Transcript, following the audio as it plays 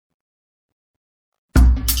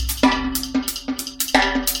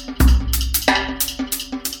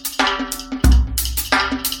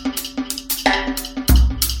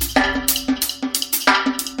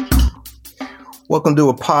Welcome to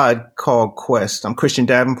a pod called Quest. I'm Christian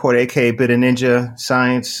Davenport, aka Bit of Ninja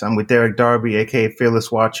Science. I'm with Derek Darby, aka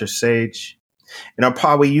Fearless Watcher Sage. In our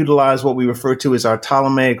pod, we utilize what we refer to as our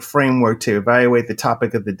Ptolemaic framework to evaluate the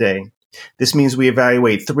topic of the day. This means we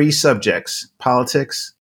evaluate three subjects: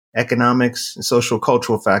 politics, economics, and social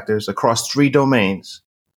cultural factors across three domains: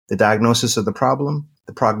 the diagnosis of the problem,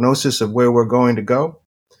 the prognosis of where we're going to go,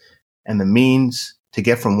 and the means to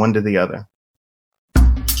get from one to the other.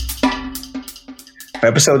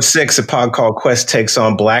 Episode 6, a pod called Quest takes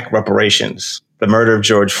on Black reparations, the murder of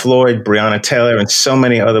George Floyd, Breonna Taylor, and so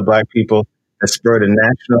many other Black people that spurred a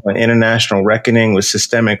national and international reckoning with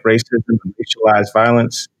systemic racism and racialized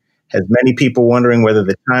violence, has many people wondering whether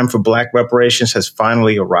the time for Black reparations has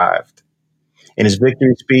finally arrived. In his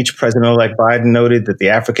victory speech, President-elect Biden noted that the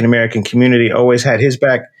African-American community always had his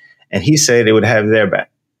back, and he said it would have their back.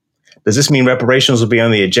 Does this mean reparations will be on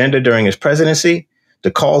the agenda during his presidency? Do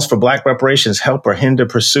calls for Black reparations help or hinder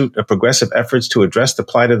pursuit of progressive efforts to address the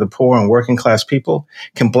plight of the poor and working class people?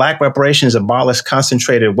 Can Black reparations abolish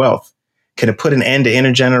concentrated wealth? Can it put an end to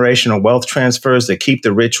intergenerational wealth transfers that keep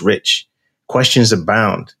the rich rich? Questions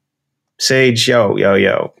abound. Sage,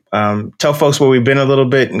 yo. Tell folks where we've been a little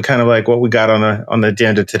bit and kind of like what we got on the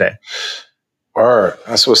agenda today. Word.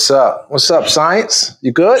 That's what's up. What's up, Science?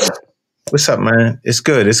 You good? What's up, man? It's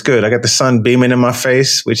good. I got the sun beaming in my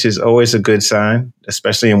face, which is always a good sign,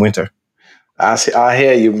 especially in winter. I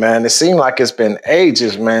hear you, man. It seemed like it's been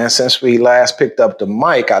ages, man, since we last picked up the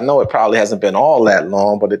mic. I know it probably hasn't been all that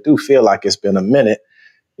long, but it do feel like it's been a minute.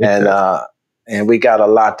 And we got a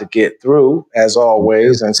lot to get through, as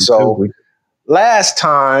always. And so last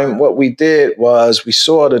time, what we did was we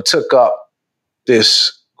sort of took up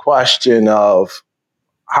this question of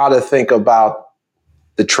how to think about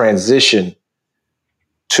the transition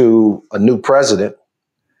to a new president.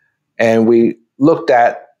 And we looked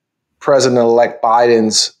at President-elect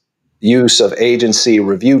Biden's use of agency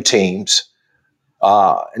review teams.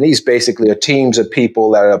 And these basically are teams of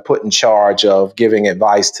people that are put in charge of giving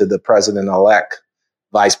advice to the president-elect,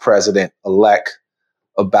 vice president-elect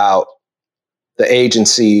about the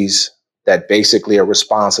agencies that basically are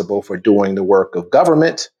responsible for doing the work of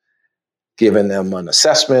government, giving them an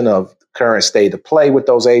assessment of current state of play with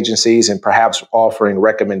those agencies, and perhaps offering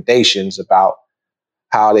recommendations about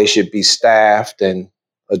how they should be staffed and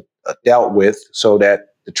dealt with so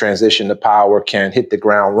that the transition to power can hit the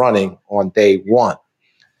ground running on day one.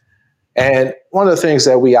 And one of the things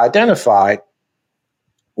that we identified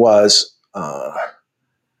was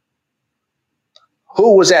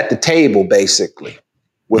who was at the table, basically,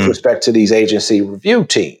 with respect to these agency review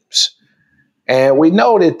teams. And we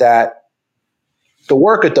noted that the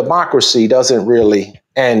work of democracy doesn't really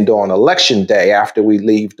end on election day after we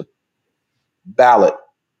leave the ballot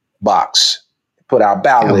box, put our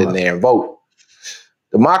ballot in there and vote.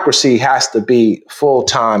 Democracy has to be a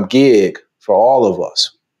full-time gig for all of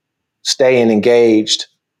us, staying engaged,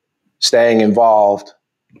 staying involved,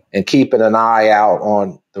 and keeping an eye out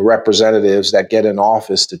on the representatives that get in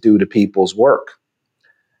office to do the people's work.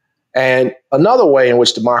 And another way in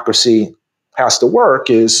which democracy has to work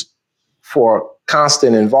is for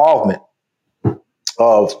constant involvement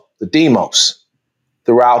of the demos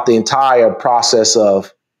throughout the entire process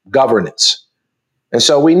of governance. And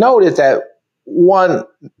so we noted that one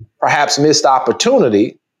perhaps missed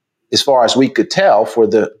opportunity, as far as we could tell, for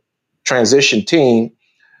the transition team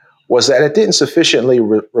was that it didn't sufficiently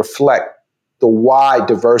reflect the wide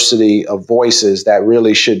diversity of voices that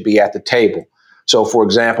really should be at the table. So, for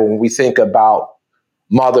example, when we think about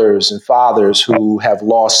mothers and fathers who have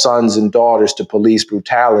lost sons and daughters to police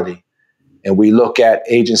brutality, and we look at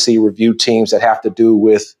agency review teams that have to do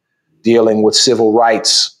with dealing with civil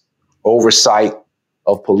rights, oversight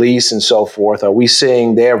of police and so forth, are we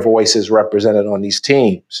seeing their voices represented on these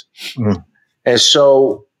teams? And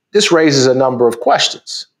so this raises a number of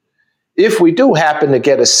questions. If we do happen to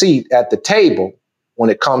get a seat at the table when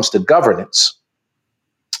it comes to governance,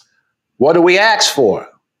 what do we ask for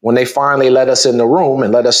when they finally let us in the room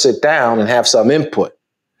and let us sit down and have some input?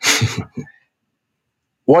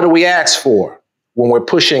 What do we ask for when we're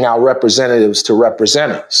pushing our representatives to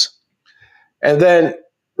represent us? And then,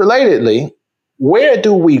 relatedly, where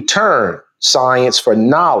do we turn, Science, for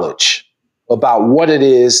knowledge about what it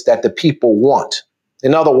is that the people want?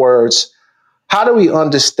 In other words, how do we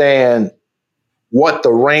understand what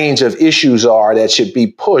the range of issues are that should be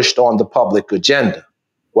pushed on the public agenda,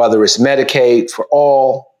 whether it's Medicare for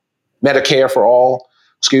all,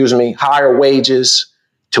 higher wages,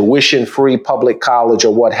 tuition-free public college,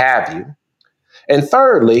 or what have you? And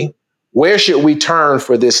thirdly, where should we turn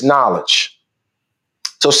for this knowledge?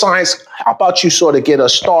 So Science, how about you sort of get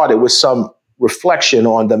us started with some reflection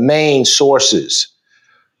on the main sources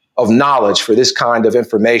of knowledge for this kind of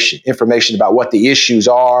information about what the issues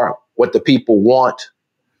are, what the people want,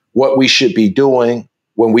 what we should be doing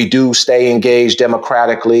when we do stay engaged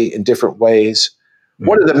democratically in different ways.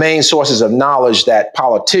 What are the main sources of knowledge that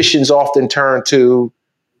politicians often turn to,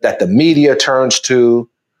 that the media turns to,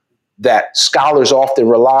 that scholars often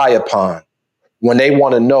rely upon when they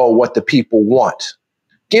want to know what the people want?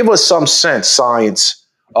 Give us some sense, science,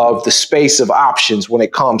 of the space of options when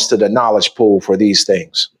it comes to the knowledge pool for these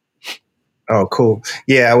things. Oh, cool.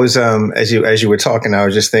 Yeah, I was as you were talking, I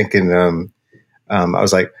was just thinking. I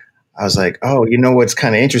was like, oh, you know what's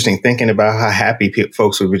kind of interesting? Thinking about how happy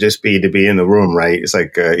folks would just be to be in the room, right? It's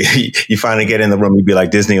like you finally get in the room, you'd be like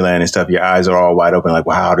Disneyland and stuff. Your eyes are all wide open, like,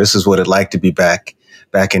 wow, this is what it's like to be back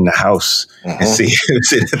in the house and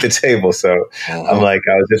sit at the table. So I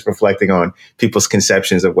was just reflecting on people's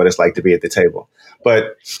conceptions of what it's like to be at the table.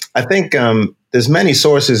 But I think there's many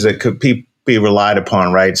sources that could be relied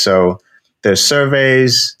upon, right? So there's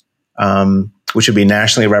surveys, which would be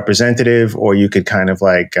nationally representative, or you could kind of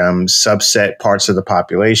like subset parts of the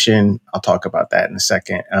population. I'll talk about that in a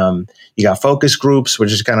second. You got focus groups,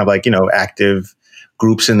 which is kind of like, active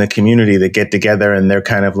groups in the community that get together and they're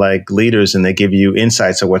kind of like leaders and they give you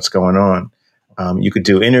insights of what's going on. You could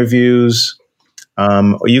do interviews,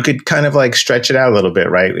 or you could kind of like stretch it out a little bit,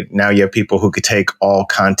 right? Now you have people who could take all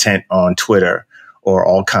content on Twitter or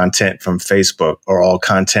all content from Facebook or all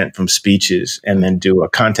content from speeches and then do a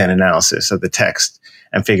content analysis of the text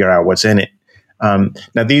and figure out what's in it.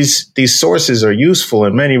 Now, these sources are useful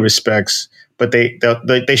in many respects, but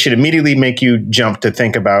they should immediately make you jump to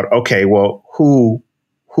think about, okay, well, who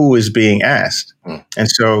is being asked? And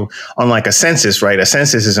so unlike a census, right, a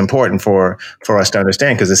census is important for us to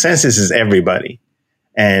understand because the census is everybody.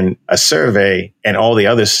 And a survey and all the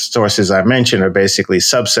other sources I mentioned are basically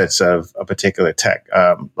subsets of a particular tech,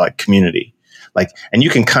 like community. And you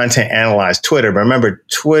can content analyze Twitter, but remember,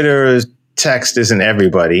 Twitter's text isn't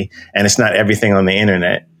everybody, and it's not everything on the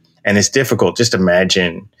internet. And it's difficult. Just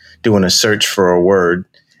imagine doing a search for a word,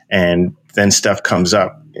 and then stuff comes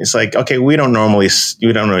up. It's like, okay, we don't normally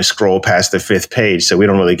scroll past the 5th page, so we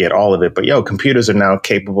don't really get all of it. But computers are now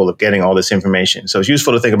capable of getting all this information. So it's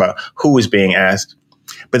useful to think about who is being asked.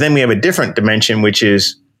 But then we have a different dimension, which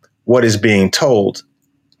is what is being told.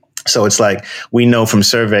 So it's like we know from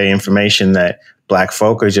survey information that Black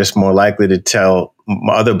folk are just more likely to tell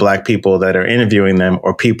other Black people that are interviewing them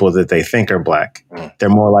or people that they think are Black. They're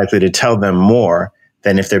more likely to tell them more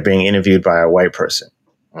than if they're being interviewed by a white person.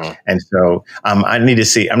 And so I need to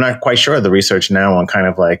see, I'm not quite sure of the research now on kind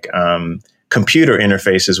of like computer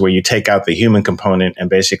interfaces where you take out the human component and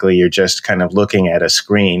basically you're just kind of looking at a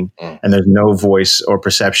screen and there's no voice or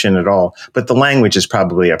perception at all. But the language is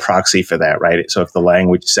probably a proxy for that, right? So if the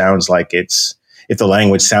language sounds like it's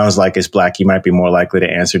Black, you might be more likely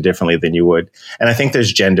to answer differently than you would. And I think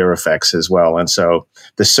there's gender effects as well. And so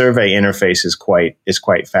the survey interface is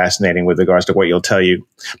quite fascinating with regards to what you'll tell you.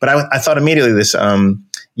 But I thought immediately this, I'm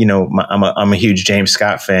a huge James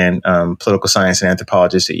Scott fan, political science and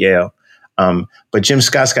anthropologist at Yale. But Jim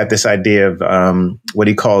Scott's got this idea of what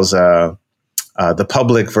he calls the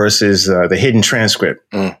public versus the hidden transcript.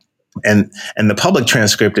 And the public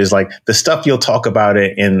transcript is like the stuff you'll talk about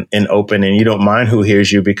it in open and you don't mind who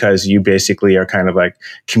hears you because you basically are kind of like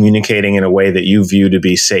communicating in a way that you view to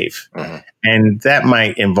be safe. And that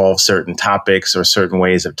might involve certain topics or certain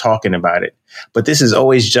ways of talking about it. But this is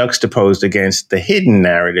always juxtaposed against the hidden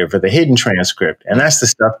narrative or the hidden transcript. And that's the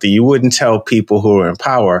stuff that you wouldn't tell people who are in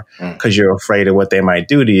power because you're afraid of what they might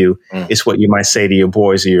do to you. It's what you might say to your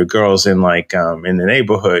boys or your girls in in the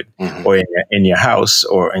neighborhood or in your house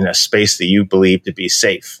or in a space that you believe to be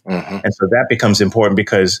safe. And so that becomes important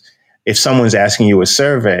because if someone's asking you a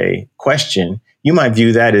survey question, you might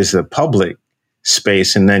view that as a public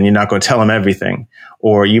space, and then you're not going to tell them everything.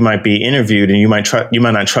 Or you might be interviewed and you might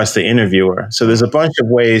not trust the interviewer. So there's a bunch of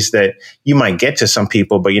ways that you might get to some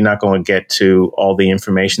people, but you're not going to get to all the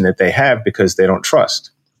information that they have because they don't trust.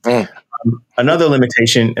 Another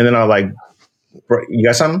limitation, and then you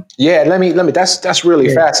got something? Yeah, let me. That's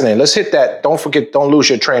really fascinating. Let's hit that. Don't lose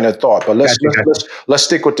your train of thought. But let's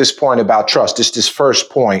stick with this point about trust. This first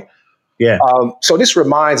point. Yeah. So this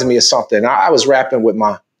reminds me of something. I was rapping with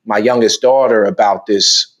my youngest daughter about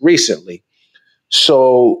this recently.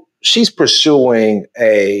 So she's pursuing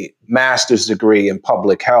a master's degree in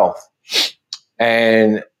public health,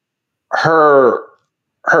 and her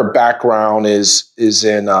background is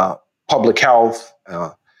in public health,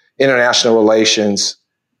 international relations,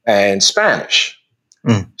 and Spanish.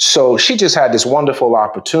 So she just had this wonderful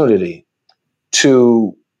opportunity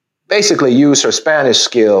to basically use her Spanish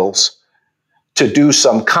skills to do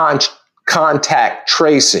some contact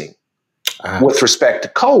tracing with respect to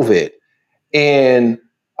COVID in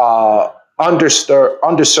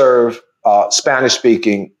underserved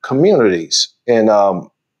Spanish-speaking communities in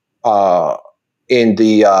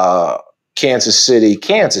the Kansas City,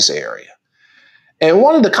 Kansas area. And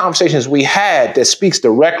one of the conversations we had that speaks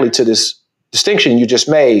directly to this distinction you just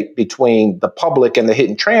made between the public and the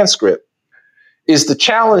hidden transcript is the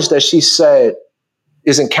challenge that she said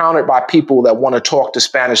is encountered by people that want to talk to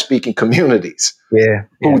Spanish-speaking communities,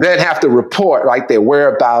 who then have to report their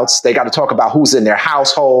whereabouts. They got to talk about who's in their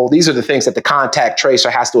household. These are the things that the contact tracer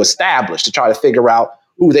has to establish to try to figure out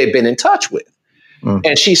who they've been in touch with.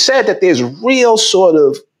 And she said that there's real sort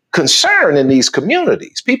of concern in these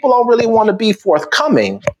communities. People don't really want to be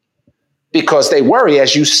forthcoming because they worry,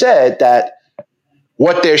 as you said, that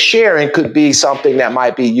what they're sharing could be something that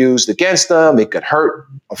might be used against them. It could hurt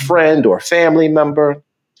a friend or a family member.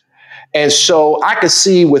 And so I could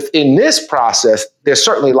see within this process, there's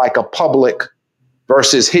certainly like a public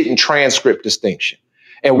versus hidden transcript distinction.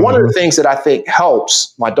 And one of the things that I think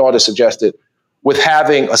helps, my daughter suggested, with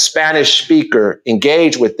having a Spanish speaker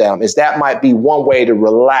engage with them is that might be one way to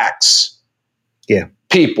relax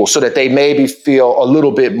people so that they maybe feel a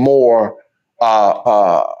little bit more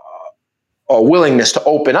a willingness to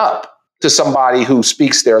open up to somebody who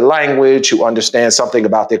speaks their language, who understands something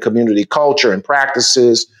about their community culture and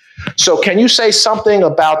practices. So can you say something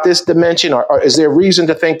about this dimension, or is there reason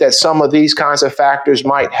to think that some of these kinds of factors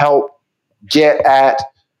might help get at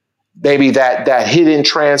maybe that hidden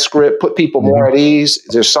transcript, put people more at ease?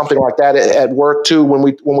 Is there something like that at work too when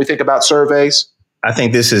we think about surveys? I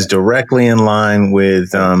think this is directly in line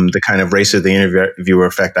with the kind of race of the interviewer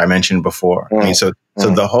effect I mentioned before. I mean, so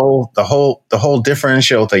the whole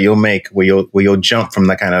differential that you'll make where you'll jump from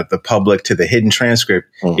the kind of the public to the hidden transcript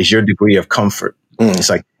is your degree of comfort. It's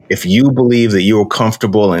like, if you believe that you're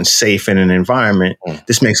comfortable and safe in an environment,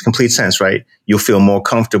 this makes complete sense, right? You'll feel more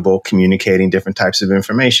comfortable communicating different types of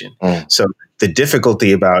information. So the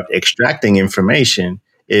difficulty about extracting information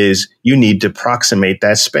is you need to approximate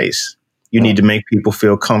that space. You need to make people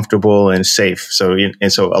feel comfortable and safe. So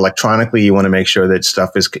electronically, you want to make sure that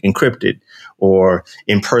stuff is encrypted, or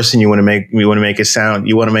in person, you want to make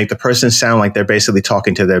the person sound like they're basically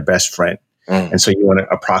talking to their best friend. And so you want to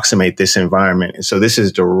approximate this environment. And so this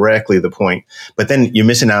is directly the point. But then you're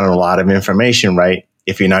missing out on a lot of information, right?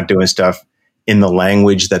 If you're not doing stuff in the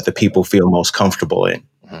language that the people feel most comfortable in.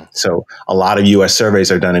 So a lot of US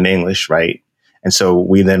surveys are done in English, right? And so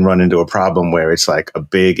we then run into a problem where it's like a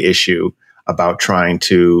big issue about trying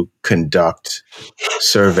to conduct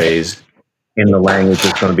surveys in the language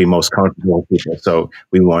that's going to be most comfortable with people. So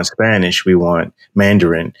we want Spanish, we want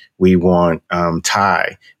Mandarin, we want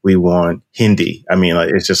Thai, we want Hindi. I mean,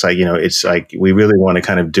 it's just like, it's like we really want to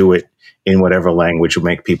kind of do it in whatever language will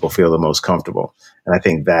make people feel the most comfortable. And I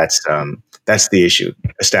think that's the issue,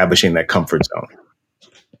 establishing that comfort zone.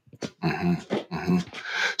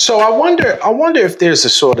 So I wonder if there's a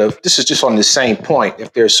sort of, this is just on the same point,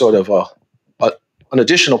 if there's sort of an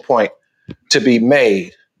additional point to be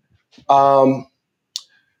made.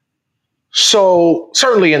 So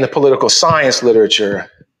certainly in the political science literature,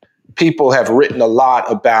 people have written a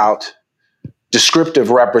lot about descriptive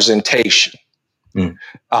representation. And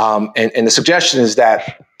the suggestion is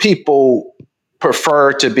that people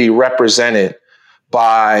prefer to be represented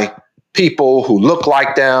by people who look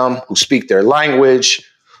like them, who speak their language,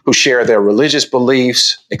 who share their religious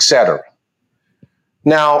beliefs, etc.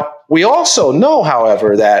 Now, we also know,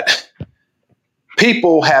 however, that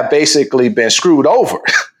people have basically been screwed over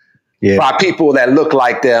by people that look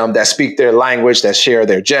like them, that speak their language, that share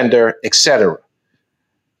their gender, etc.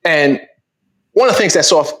 And one of the things that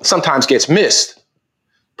sometimes gets missed,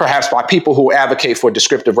 perhaps by people who advocate for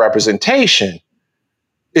descriptive representation,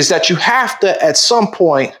 is that you have to, at some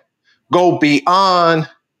point, go beyond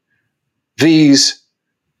these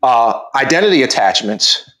identity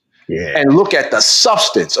attachments and look at the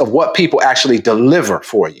substance of what people actually deliver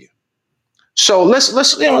for you. So let's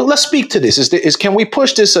speak to this. Can we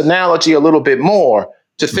push this analogy a little bit more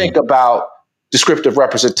to think about descriptive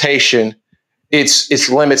representation, its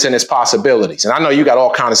limits and its possibilities? And I know you got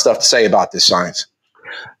all kinds of stuff to say about this, Science.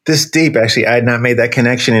 This deep, actually, I had not made that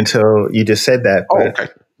connection until you just said that. Okay.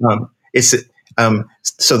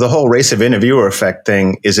 So the whole race of interviewer effect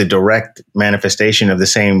thing is a direct manifestation of the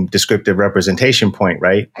same descriptive representation point,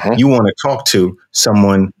 right? You want to talk to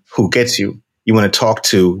someone who gets you. You want to talk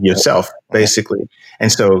to yourself, basically.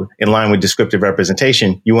 And so in line with descriptive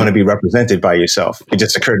representation, you want to be represented by yourself. It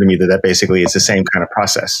just occurred to me that basically is the same kind of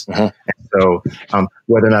process. And so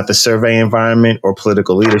whether or not the survey environment or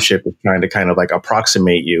political leadership is trying to kind of like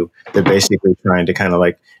approximate you, they're basically trying to kind of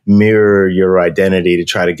like mirror your identity to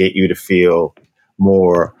try to get you to feel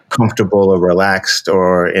more comfortable or relaxed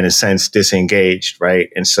or in a sense disengaged, right?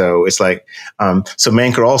 And so it's like, so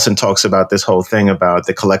Manker Olson talks about this whole thing about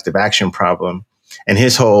the collective action problem. And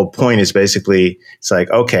his whole point is basically, it's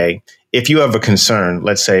like, okay, if you have a concern,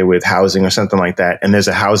 let's say with housing or something like that, and there's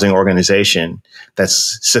a housing organization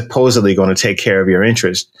that's supposedly going to take care of your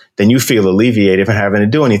interest, then you feel alleviated from having to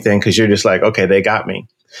do anything because you're just like, okay, they got me.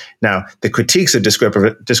 Now, the critiques of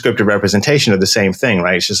descriptive representation are the same thing,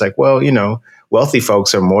 right? It's just like, well, wealthy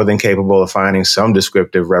folks are more than capable of finding some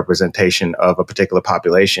descriptive representation of a particular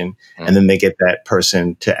population. And then they get that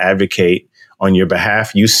person to advocate on your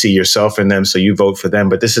behalf. You see yourself in them, so you vote for them,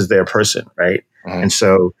 but this is their person, right? And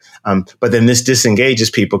so, but then this disengages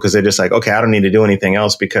people because they're just like, okay, I don't need to do anything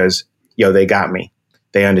else because, they got me.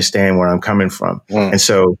 They understand where I'm coming from. And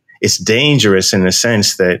so it's dangerous in the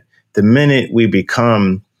sense that the minute we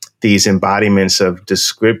become these embodiments of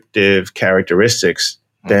descriptive characteristics,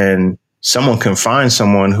 then someone can find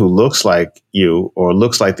someone who looks like you or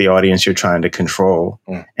looks like the audience you're trying to control,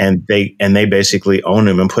 and they basically own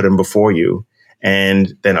him and put him before you.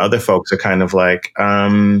 And then other folks are kind of like,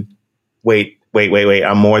 wait,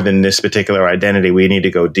 I'm more than this particular identity. We need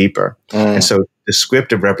to go deeper. And so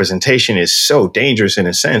descriptive representation is so dangerous in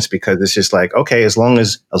a sense because it's just like, okay, as long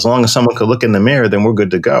as someone could look in the mirror, then we're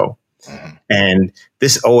good to go. And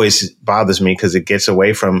this always bothers me because it gets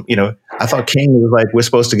away from, I thought King was like, we're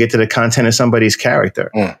supposed to get to the content of somebody's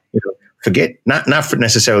character. Forget, not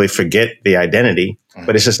necessarily forget the identity,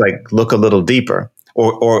 but it's just like, look a little deeper.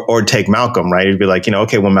 Or take Malcolm, right? It'd be like,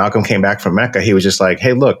 okay, when Malcolm came back from Mecca, he was just like,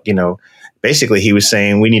 hey, look, basically he was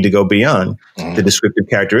saying we need to go beyond the descriptive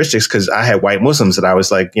characteristics because I had white Muslims that I was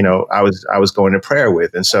like, I was going to prayer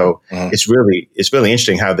with. And so it's really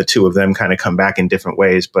interesting how the two of them kind of come back in different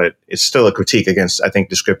ways, but it's still a critique against, I think,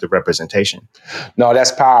 descriptive representation. No,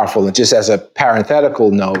 that's powerful. And just as a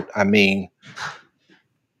parenthetical note, I mean,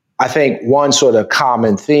 I think one sort of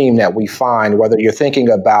common theme that we find, whether you're thinking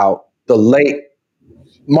about the late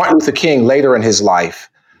Martin Luther King later in his life,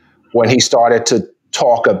 when he started to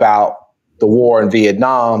talk about the war in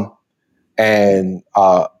Vietnam and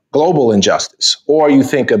global injustice, or you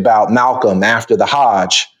think about Malcolm after the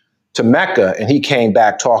Hajj to Mecca, and he came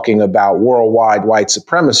back talking about worldwide white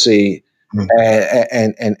supremacy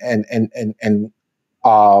and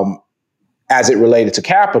as it related to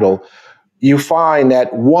capital, you find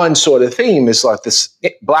that one sort of theme is like this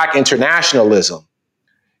Black internationalism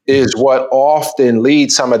is what often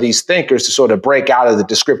leads some of these thinkers to sort of break out of the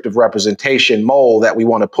descriptive representation mold that we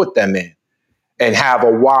want to put them in and have a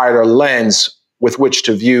wider lens with which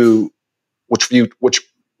to view the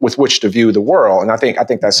world. And I think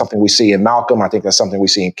that's something we see in Malcolm. I think that's something we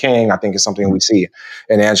see in King. I think it's something we see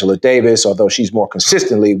in Angela Davis, although she's more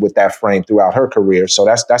consistently with that frame throughout her career. So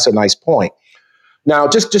that's a nice point. Now,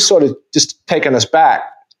 just taking us back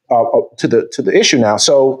to the issue now.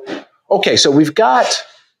 So, okay, so we've got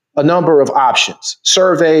a number of options: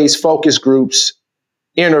 surveys, focus groups,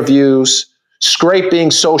 interviews,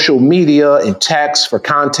 scraping social media and text for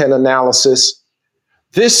content analysis.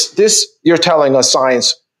 This you're telling us,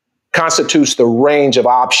 science constitutes the range of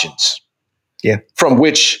options from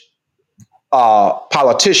which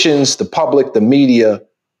politicians, the public, the media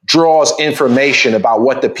draws information about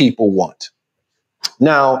what the people want.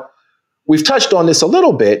 Now, we've touched on this a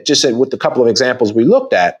little bit just with a couple of examples we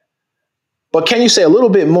looked at, but can you say a little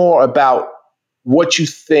bit more about what you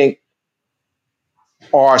think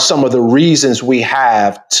are some of the reasons we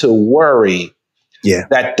have to worry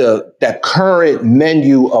that that current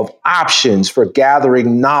menu of options for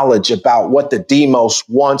gathering knowledge about what the demos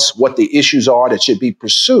wants, what the issues are that should be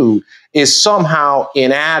pursued, is somehow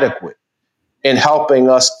inadequate in helping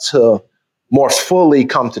us to more fully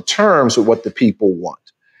come to terms with what the people want?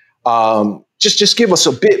 Just give us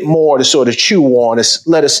a bit more to sort of chew on.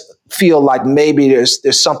 Let us feel like maybe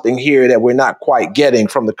there's something here that we're not quite getting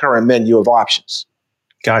from the current menu of options.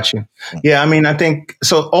 Got you. Yeah, I mean, I think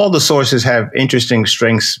so. All the sources have interesting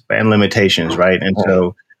strengths and limitations, right? And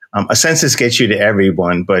so a census gets you to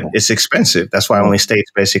everyone, but it's expensive. That's why only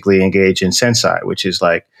states basically engage in censi, which is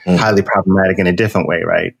like highly problematic in a different way,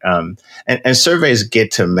 right? And surveys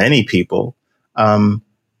get to many people,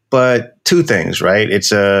 but two things, right?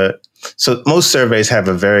 So most surveys have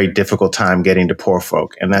a very difficult time getting to poor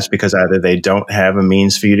folk. And that's because either they don't have a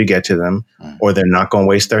means for you to get to them, or they're not going to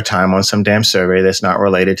waste their time on some damn survey that's not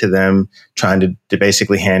related to them trying to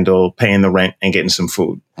basically handle paying the rent and getting some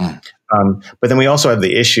food. But then we also have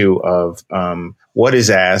the issue of what is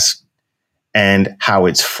asked and how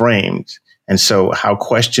it's framed. And so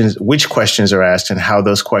which questions are asked and how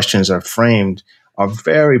those questions are framed are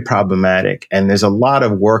very problematic. And there's a lot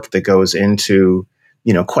of work that goes into,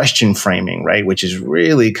 question framing, right? Which is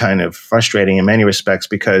really kind of frustrating in many respects,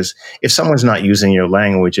 because if someone's not using your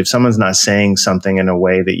language, if someone's not saying something in a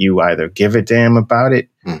way that you either give a damn about it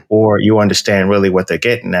or you understand really what they're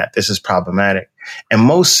getting at, this is problematic. And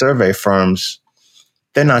most survey firms,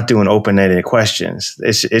 they're not doing open-ended questions.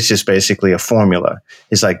 It's just basically a formula.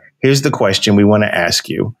 It's like, here's the question we want to ask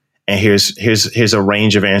you, and here's a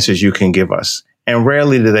range of answers you can give us. And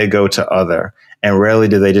rarely do they go to other, and rarely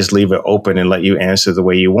do they just leave it open and let you answer the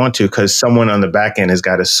way you want to, because someone on the back end has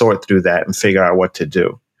got to sort through that and figure out what to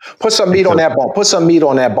do. Put some meat on that bone. Put some meat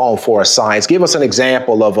on that bone for us, Science. Give us an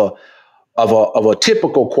example of a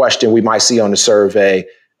typical question we might see on the survey,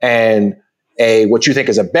 and what you think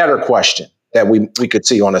is a better question that we could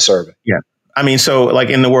see on a survey. Yeah. I mean, so like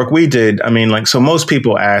in the work we did, so most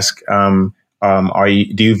people ask, do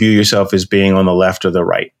you view yourself as being on the left or the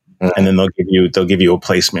right? And then they'll give you a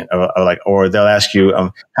placement or they'll ask you,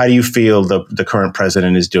 how do you feel the current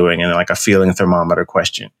president is doing? And like a feeling thermometer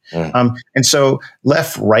question. And so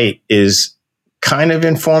left, right is kind of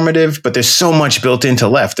informative, but there's so much built into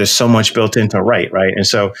left. There's so much built into right. Right. And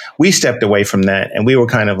so we stepped away from that, and we were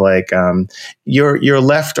kind of like, your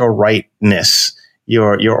left or rightness,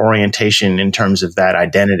 your orientation in terms of that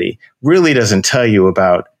identity really doesn't tell you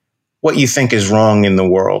about what you think is wrong in the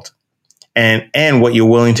world and what you're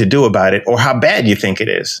willing to do about it, or how bad you think it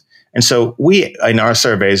is. And so we, in our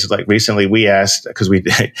surveys, like recently we asked, because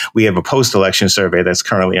we have a post-election survey that's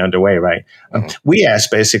currently underway, right? We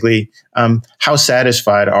asked basically, how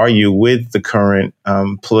satisfied are you with the current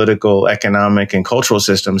political, economic, and cultural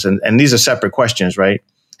systems? And these are separate questions, right?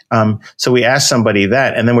 So we asked somebody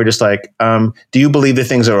that, and then we're just like, do you believe that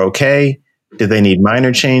things are okay? Do they need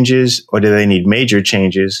minor changes, or do they need major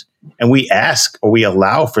changes? And we ask, or we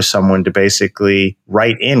allow for someone to basically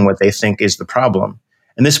write in what they think is the problem.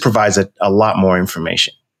 And this provides a lot more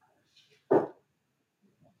information.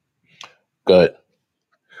 Good.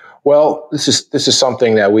 Well, this is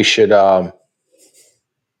something that we should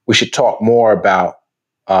talk more about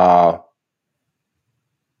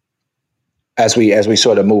as we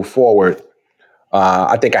sort of move forward.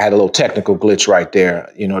 I think I had a little technical glitch right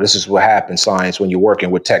there. This is what happens, Science, when you're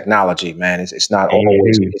working with technology, man. It's not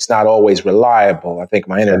always reliable. I think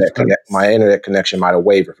my internet connection might have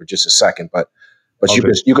wavered for just a second, but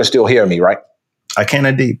you can still hear me, right? I can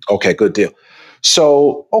indeed. Okay, good deal.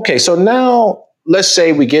 So now let's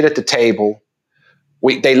say we get at the table.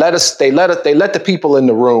 They let the people in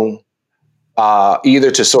the room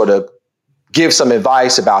either to sort of give some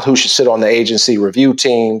advice about who should sit on the agency review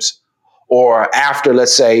teams, or after,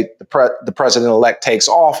 let's say, the president-elect takes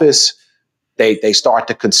office, they start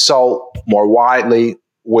to consult more widely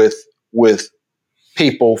with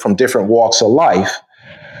people from different walks of life.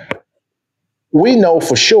 We know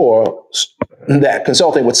for sure that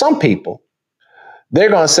consulting with some people, they're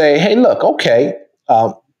going to say, hey, look, okay,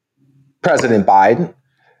 President Biden,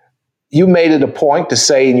 you made it a point to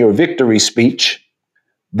say in your victory speech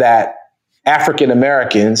that African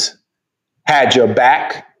Americans had your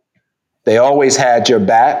back. They always had your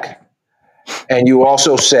back. And you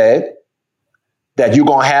also said that you're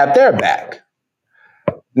going to have their back.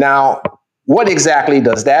 Now, what exactly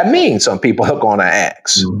does that mean? Some people are going to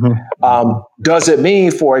ask. Does it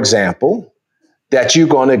mean, for example, that you're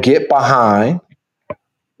going to get behind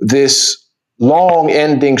this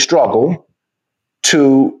long-ending struggle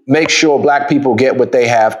to make sure Black people get what they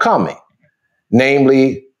have coming,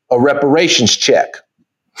 namely a reparations check?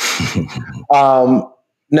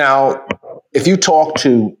 Now, if you talk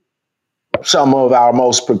to some of our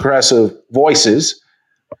most progressive voices,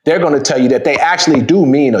 they're going to tell you that they actually do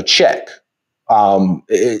mean a check.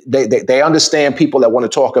 They understand people that want to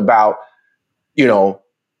talk about,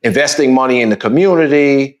 investing money in the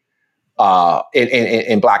community,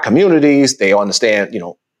 in Black communities. They understand,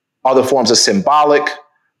 other forms of symbolic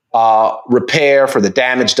repair for the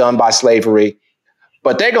damage done by slavery.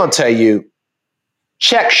 But they're going to tell you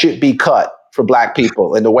checks should be cut for Black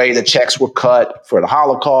people in the way the checks were cut for the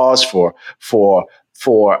Holocaust, for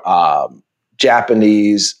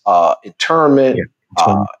Japanese internment,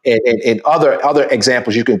 and other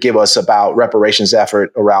examples you can give us about reparations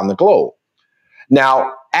effort around the globe.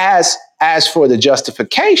 Now, as as for the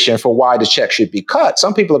justification for why the check should be cut,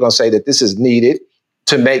 some people are going to say that this is needed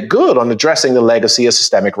to make good on addressing the legacy of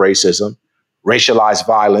systemic racism, racialized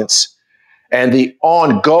violence, and the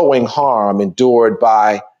ongoing harm endured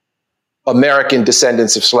by American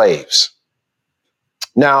descendants of slaves.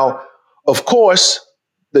 Now, of course,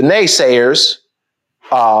 the naysayers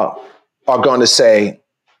are going to say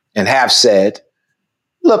and have said,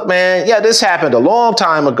 look, man, yeah, this happened a long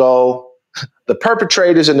time ago. The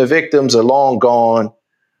perpetrators and the victims are long gone.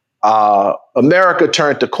 America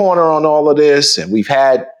turned the corner on all of this, and we've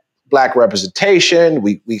had Black representation.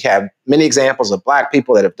 We have many examples of Black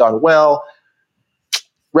people that have done well.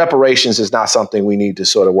 Reparations is not something we need to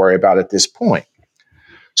sort of worry about at this point.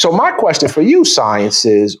 So my question for you, Science,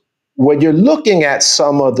 is when you're looking at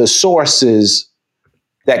some of the sources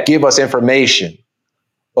that give us information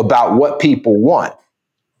about what people want,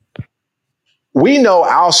 we know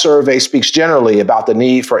our survey speaks generally about the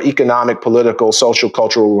need for economic, political, social,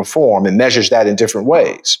 cultural reform and measures that in different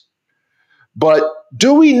ways. But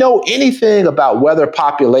do we know anything about whether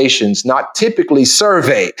populations not typically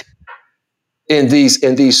surveyed in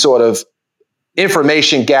these sort of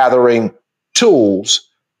information gathering tools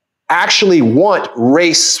actually want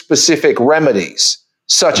race-specific remedies,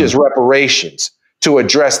 such as reparations, to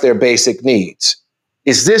address their basic needs?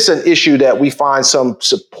 Is this an issue that we find some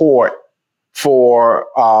support for,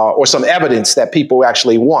 or some evidence that people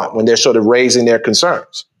actually want when they're sort of raising their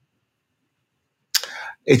concerns?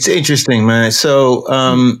 It's interesting, man. So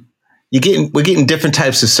we're getting different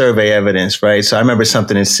types of survey evidence, right? So I remember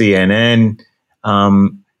something in CNN,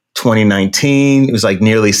 2019. It was like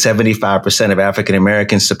nearly 75% of African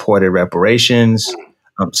Americans supported reparations.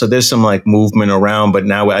 So there's some like movement around, but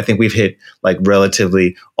now I think we've hit like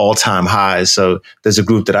relatively all-time highs. So there's a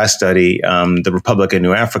group that I study, the Republic of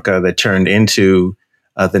New Africa, that turned into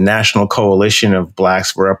the National Coalition of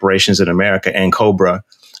Blacks for Reparations in America, and COBRA.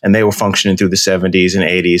 And they were functioning through the 70s and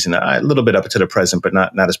 80s and a little bit up to the present, but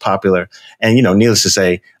not as popular. And, needless to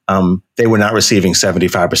say, they were not receiving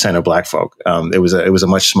 75% of Black folk. It was a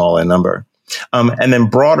much smaller number. And then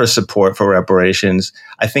broader support for reparations.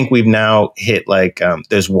 I think we've now hit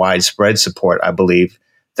there's widespread support, I believe,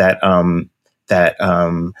 that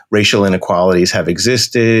racial inequalities have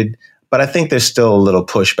existed. But I think there's still a little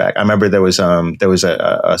pushback. I remember there was some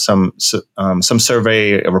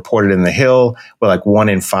survey reported in The Hill where like 1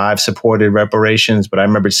 in 5 supported reparations. But I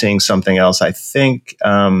remember seeing something else. I think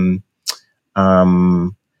an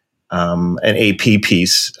AP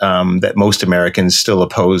piece that most Americans still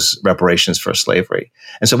oppose reparations for slavery.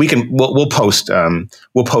 And so we'll post on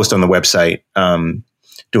the website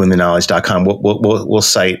doingtheknowledge.com. We'll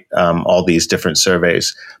cite all these different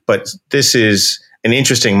surveys. But this is an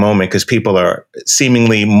interesting moment because people are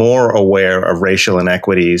seemingly more aware of racial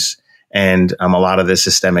inequities and a lot of the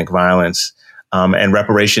systemic violence. And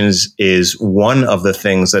reparations is one of the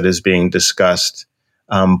things that is being discussed.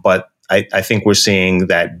 But I think we're seeing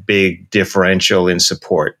that big differential in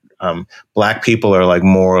support. Black people are like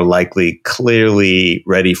more likely, clearly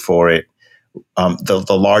ready for it. The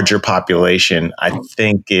larger population, I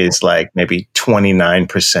think, is like maybe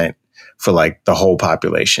 29% for like the whole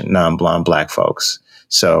population, non-blonde Black folks.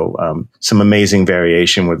 So some amazing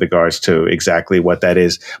variation with regards to exactly what that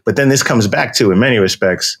is. But then this comes back to, in many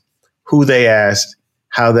respects, who they asked,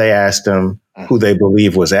 how they asked them, who they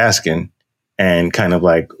believe was asking, and kind of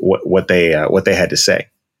like what they had to say.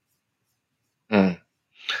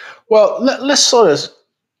 Well, let's sort of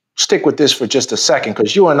stick with this for just a second,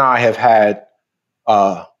 because you and I have had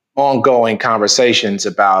ongoing conversations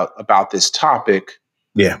about this topic.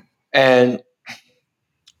 Yeah. And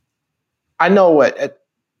I know at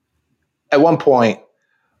one point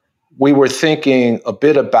we were thinking a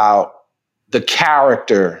bit about the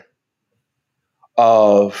character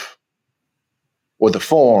of, or the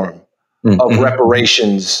form of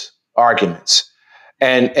reparations arguments.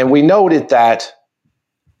 And we noted that,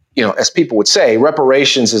 as people would say,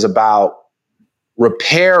 reparations is about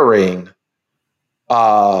repairing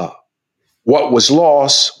what was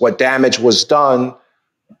lost, what damage was done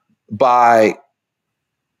by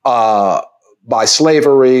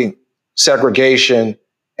slavery, segregation,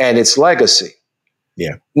 and its legacy.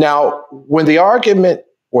 Yeah. Now, when the argument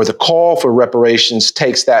or the call for reparations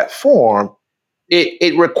takes that form,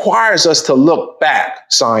 it requires us to look back,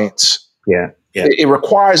 Science. Yeah. It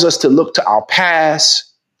requires us to look to our past,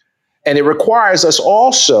 and it requires us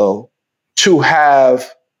also to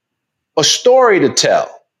have a story to tell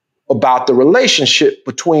about the relationship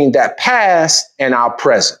between that past and our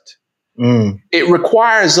present. It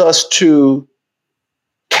requires us to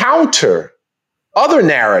counter other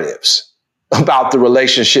narratives about the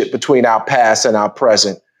relationship between our past and our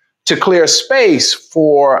present to clear space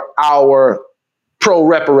for our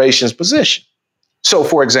pro-reparations position. So,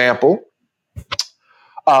 for example,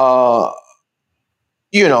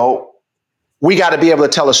 we got to be able to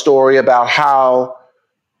tell a story about how,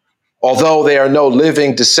 although there are no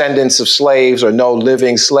living descendants of slaves or no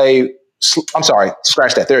living I'm sorry,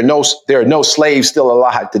 scratch that. There are no slaves still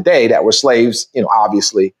alive today that were slaves,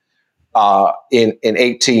 obviously, in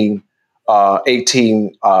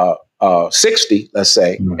 1860, let's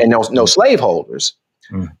say, and no slaveholders.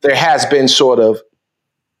 There has been sort of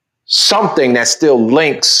something that still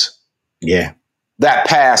links that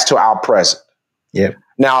past to our present. Yeah.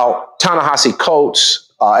 Now, Ta-Nehisi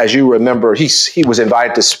Coates, as you remember, he was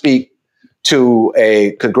invited to speak to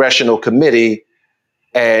a congressional committee,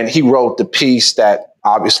 and he wrote the piece that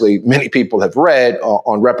obviously many people have read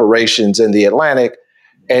on reparations in the Atlantic.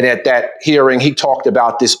 And at that hearing, he talked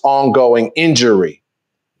about this ongoing injury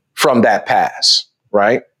from that past,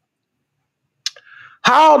 right?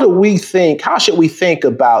 How should we think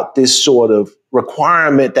about this sort of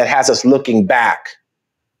requirement that has us looking back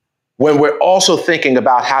when we're also thinking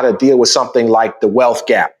about how to deal with something like the wealth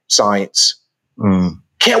gap science?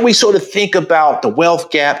 Can we sort of think about the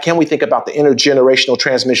wealth gap? Can we think about the intergenerational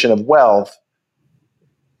transmission of wealth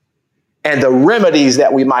and the remedies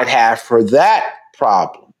that we might have for that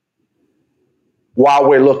problem while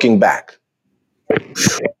we're looking back?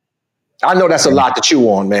 I know that's a lot to chew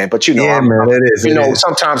on, man, but it is.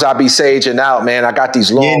 Sometimes I'll be saging out, man. I got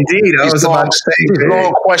these long,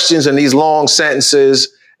 long questions and these long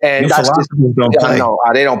sentences. And that's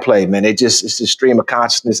they don't play, man. It's a stream of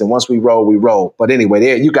consciousness. And once we roll, we roll. But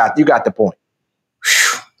anyway, you got the point.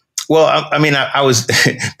 Well, I was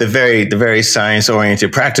the very science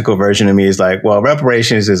oriented, practical version of me is like, well,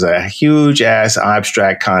 reparations is a huge ass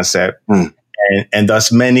abstract concept. And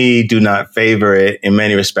thus many do not favor it in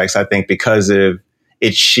many respects, I think, because of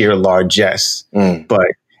its sheer largesse. But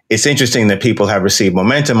it's interesting that people have received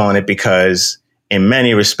momentum on it because in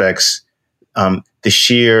many respects, the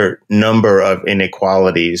sheer number of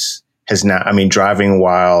inequalities has not, driving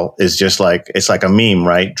while is just like, it's like a meme,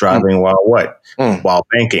 right? Driving while what? While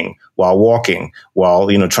banking, while walking, while,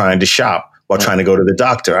 trying to shop, while trying to go to the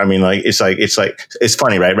doctor. It's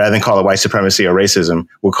funny, right? Rather than call it white supremacy or racism,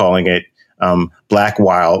 we're calling it black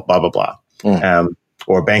while blah, blah, blah,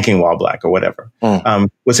 or banking while black or whatever.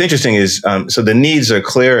 What's interesting is, so the needs are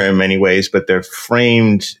clear in many ways, but they're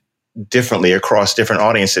framed differently across different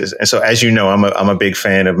audiences. And so, as you know, I'm a big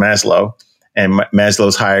fan of Maslow and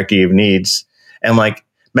Maslow's hierarchy of needs. And like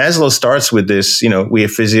Maslow starts with this, we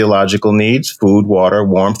have physiological needs, food, water,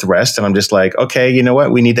 warmth, rest. And I'm just like, okay, you know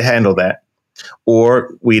what? We need to handle that.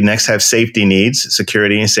 Or we next have safety needs,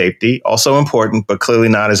 security and safety, also important, but clearly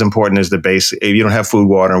not as important as the base. If you don't have food,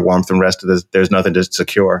 water, and warmth and rest, there's nothing to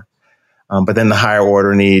secure. But then the higher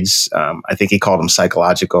order needs, I think he called them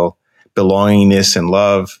psychological, belongingness and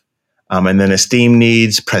love. And then esteem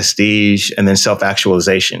needs, prestige, and then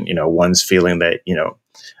self-actualization, one's feeling that,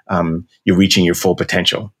 you're reaching your full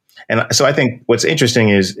potential. And so I think what's interesting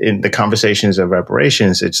is in the conversations of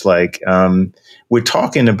reparations, it's like we're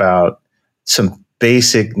talking about some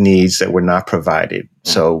basic needs that were not provided.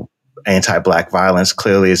 So anti-Black violence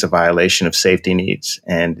clearly is a violation of safety needs,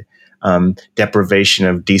 and deprivation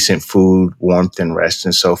of decent food, warmth, and rest,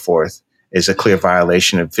 and so forth is a clear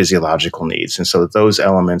violation of physiological needs. And so those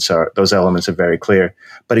elements are very clear.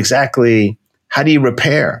 But exactly how do you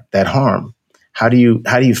repair that harm? How do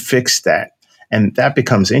you fix that? And that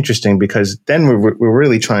becomes interesting because then we're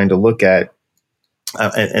really trying to look at,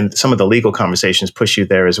 and some of the legal conversations push you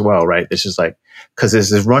there as well, right? This is like, because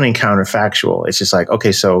there's this running counterfactual. It's just like,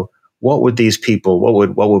 okay, so what would these people, what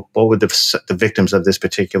would the victims of this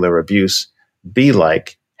particular abuse be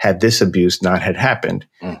like had this abuse not had happened?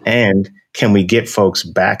 And can we get folks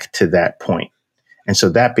back to that point? And so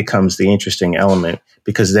that becomes the interesting element,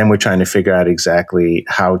 because then we're trying to figure out exactly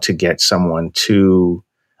how to get someone to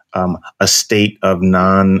a state of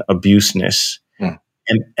non-abuseness.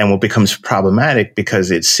 And what becomes problematic,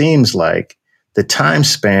 because it seems like the time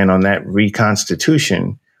span on that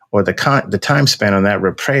reconstitution or the time span on that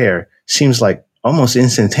repair seems like almost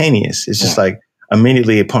instantaneous. It's just like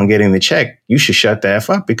immediately upon getting the check, you should shut the F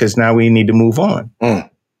up because now we need to move on.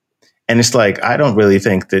 And it's like, I don't really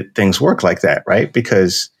think that things work like that, right?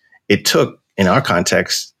 Because it took, in our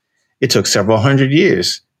context, it took several hundred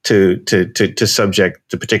years to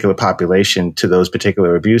subject the particular population to those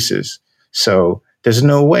particular abuses. So there's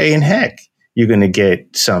no way in heck you're going to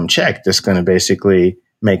get some check that's going to basically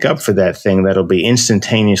make up for that thing that'll be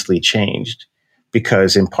instantaneously changed,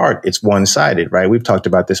 because in part it's one-sided, right? We've talked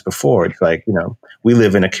about this before. It's like, we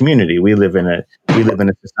live in a community. We live in a we live in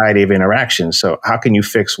a society of interaction. So how can you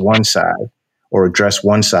fix one side or address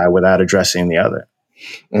one side without addressing the other?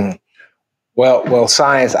 Mm. Well,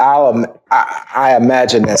 science. I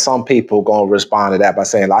imagine that some people gonna respond to that by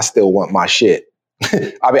saying, "I still want my shit."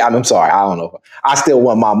 I mean, I'm sorry, I don't know. I still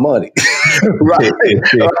want my money, right?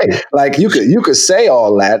 Right? Like you could say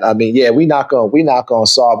all that. I mean, yeah, we not gonna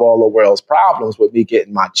solve all the world's problems with me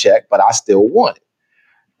getting my check, but I still want it.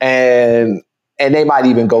 And they might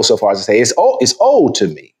even go so far as to say it's owed to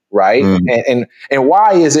me, right? Mm, And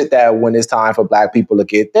why is it that when it's time for Black people to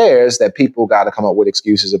get theirs, that people got to come up with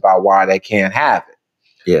excuses about why they can't have it?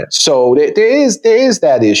 yeah. So there is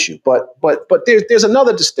that issue, but there's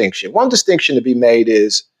another distinction. One distinction to be made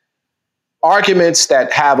is arguments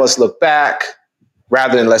that have us look back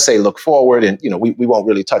rather than, let's say, look forward, and we won't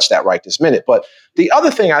really touch that right this minute. But the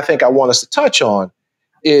other thing I think I want us to touch on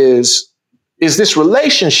is this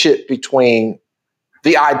relationship between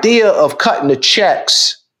the idea of cutting the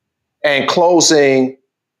checks and closing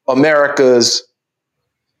America's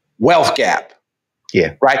wealth gap.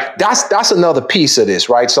 Yeah. Right. That's another piece of this,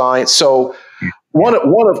 right, science. So one of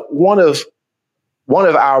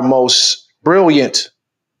our most brilliant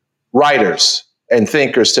writers and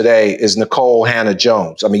thinkers today is Nicole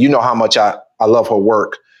Hannah-Jones. I mean, you know how much I love her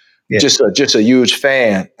work. Yeah. Just a huge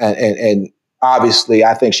fan, and obviously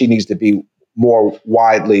I think she needs to be more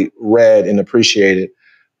widely read and appreciated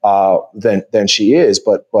than she is.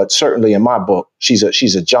 But certainly in my book, she's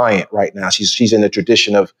a giant right now. She's in the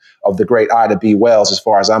tradition of the great Ida B. Wells, as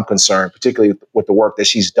far as I'm concerned, particularly with the work that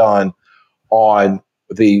she's done on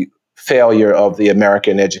the failure of the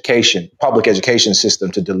American public education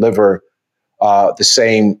system to deliver the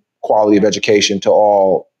same quality of education to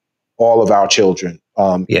all of our children,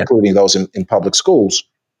 including those in public schools.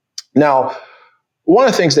 Now, one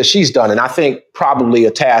of the things that she's done, and I think probably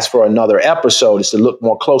a task for another episode, is to look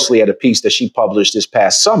more closely at a piece that she published this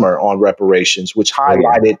past summer on reparations, which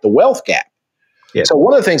highlighted the wealth gap. Yeah. So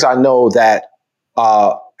one of the things I know that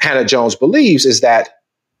Hannah-Jones believes is that,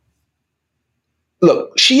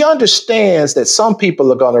 look, she understands that some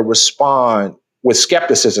people are going to respond with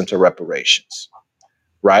skepticism to reparations,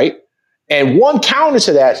 right? And one counter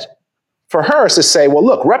to that for her is to say, well,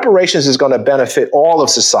 look, reparations is going to benefit all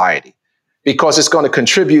of society because it's going to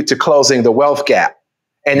contribute to closing the wealth gap.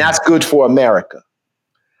 And that's good for America.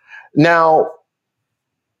 Now,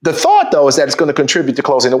 the thought, though, is that it's going to contribute to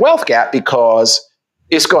closing the wealth gap because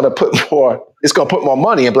it's going to put more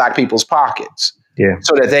money in Black people's pockets,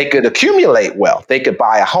 so that they could accumulate wealth. They could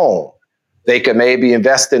buy a home. They could maybe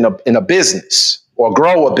invest in a business or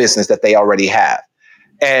grow a business that they already have.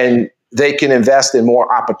 And they can invest in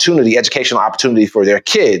more opportunity, educational opportunity for their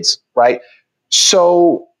kids, right?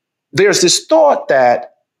 So there's this thought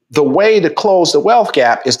that the way to close the wealth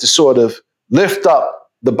gap is to sort of lift up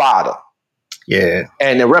the bottom. Yeah.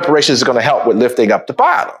 And the reparations is going to help with lifting up the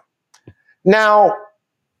bottom. Now,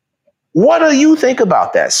 what do you think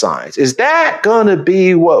about that, science? Is that going to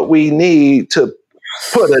be what we need to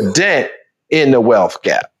put a dent in the wealth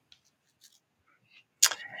gap?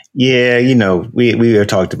 Yeah, we have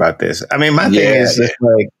talked about this. I mean, my thing is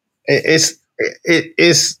like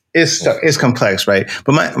it's complex, right?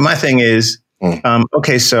 But my thing is,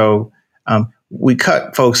 okay, so we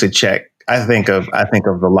cut folks a check. I think of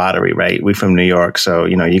the lottery, right? We from New York, so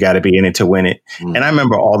you got to be in it to win it. And I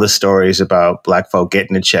remember all the stories about Black folk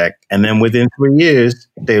getting a check, and then within 3 years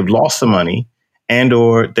they've lost the money, and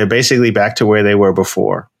or they're basically back to where they were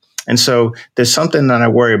before. And so there's something that I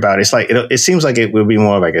worry about. It's like it seems like it would be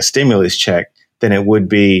more like a stimulus check than it would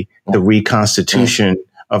be the reconstitution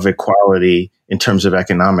of equality in terms of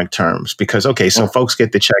economic terms. Because, okay, so folks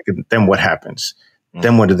get the check, and then what happens?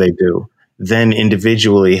 Then what do they do? Then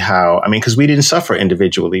individually, because we didn't suffer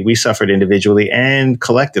individually. We suffered individually and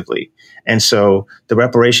collectively. And so the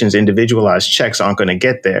reparations individualized checks aren't going to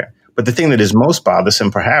get there. But the thing that is most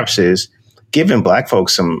bothersome perhaps is giving Black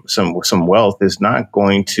folks some wealth is not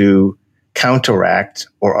going to counteract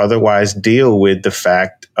or otherwise deal with the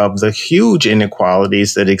fact of the huge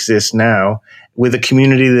inequalities that exist now with a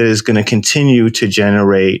community that is going to continue to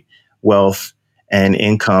generate wealth and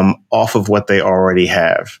income off of what they already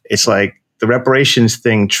have. It's like the reparations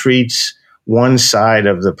thing treats one side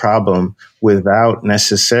of the problem without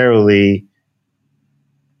necessarily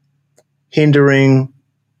hindering,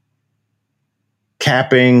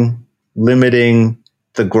 capping, limiting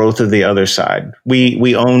the growth of the other side.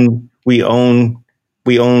 We own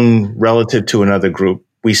relative to another group.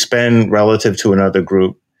 We spend relative to another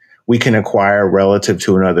group. We can acquire relative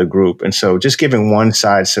to another group. And so just giving one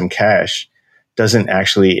side some cash doesn't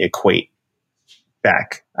actually equate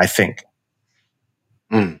back, I think.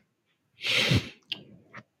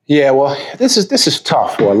 Yeah, well, this is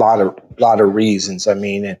tough for a lot of reasons. I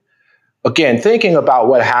mean, and again, thinking about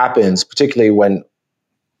what happens, particularly when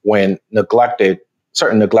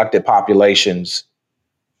certain neglected populations,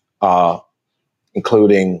 uh,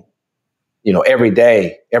 including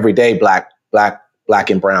everyday black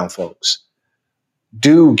and brown folks,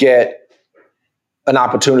 do get an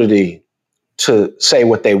opportunity to say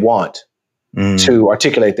what they want, to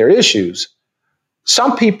articulate their issues.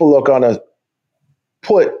 Some people are going to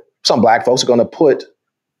some black folks are going to put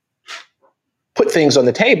things on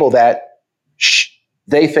the table that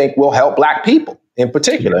they think will help black people in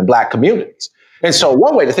particular, in black communities. And so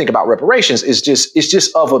one way to think about reparations is just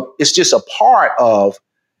a part of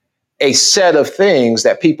a set of things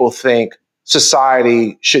that people think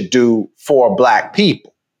society should do for black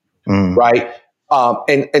people, right?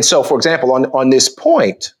 And so, for example, on this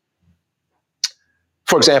point,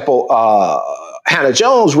 for example, Hannah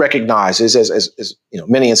Jones recognizes, as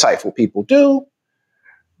many insightful people do,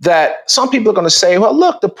 that some people are going to say, well,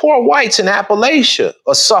 look, the poor whites in Appalachia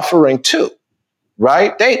are suffering too,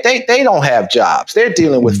 right? They don't have jobs. They're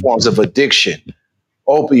dealing with forms of addiction,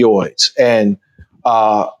 opioids, and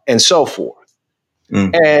so forth.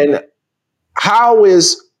 And how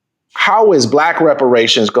is Black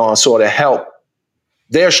reparations going to sort of help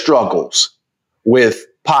their struggles with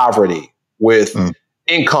poverty, with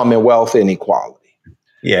income and wealth inequality?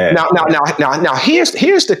 Yeah. Now, here's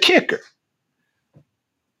the kicker.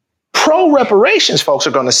 Pro-reparations folks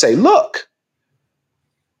are going to say, look,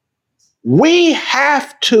 we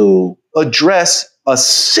have to address a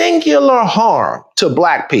singular harm to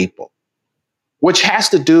black people, which has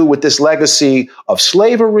to do with this legacy of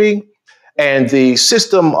slavery and the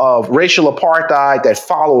system of racial apartheid that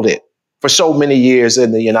followed it for so many years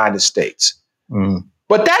in the United States.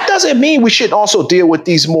 But that doesn't mean we shouldn't also deal with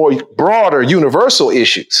these more broader universal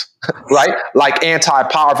issues, right? Like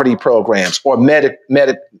anti-poverty programs or Medicare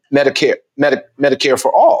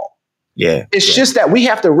for all. Yeah. It's just that we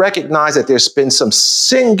have to recognize that there's been some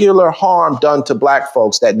singular harm done to black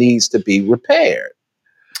folks that needs to be repaired.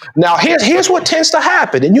 Now, here's what tends to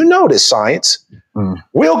happen. And you know this, Science.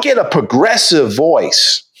 We'll get a progressive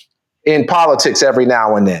voice in politics every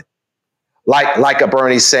now and then, like a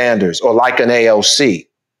Bernie Sanders or like an AOC,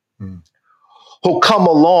 who come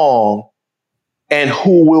along and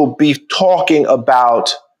who will be talking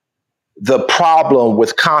about the problem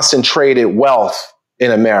with concentrated wealth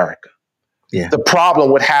in America. Yeah. The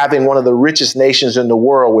problem with having one of the richest nations in the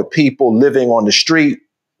world with people living on the street.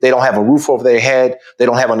 They don't have a roof over their head. They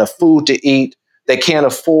don't have enough food to eat. They can't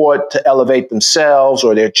afford to elevate themselves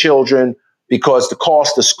or their children because the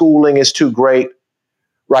cost of schooling is too great,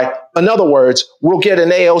 right? In other words, we'll get an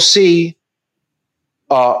AOC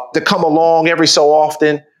to come along every so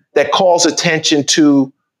often that calls attention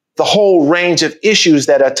to the whole range of issues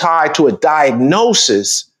that are tied to a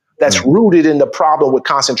diagnosis that's rooted in the problem with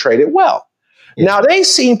concentrated wealth. Now, they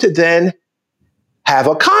seem to then have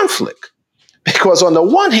a conflict because on the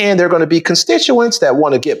one hand, there are going to be constituents that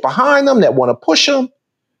want to get behind them, that want to push them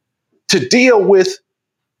to deal with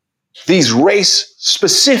these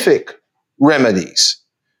race-specific remedies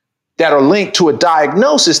that are linked to a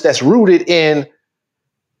diagnosis that's rooted in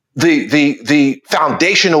the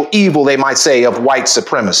foundational evil, they might say, of white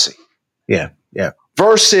supremacy. Yeah.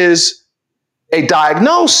 Versus a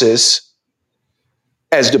diagnosis,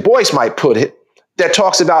 as Du Bois might put it, that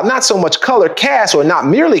talks about not so much color caste or not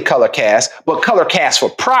merely color caste, but color caste for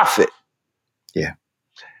profit. Yeah.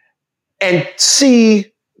 And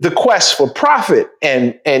see the quest for profit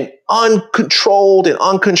and uncontrolled and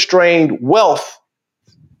unconstrained wealth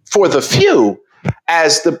for the few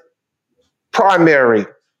as the primary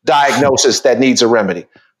diagnosis that needs a remedy.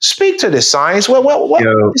 Speak to this, Science. What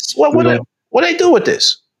do they do with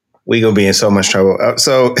this? We gonna be in so much trouble.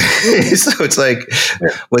 So it's like,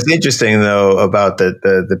 what's interesting though about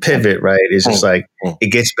the pivot, right? Is just like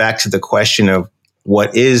it gets back to the question of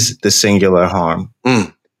what is the singular harm?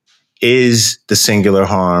 Is the singular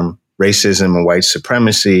harm racism and white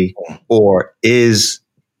supremacy, or is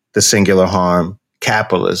the singular harm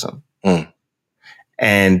capitalism?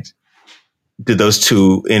 And do those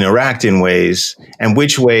two interact in ways? And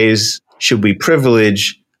which ways should we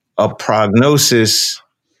privilege a prognosis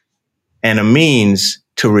and a means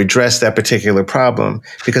to redress that particular problem?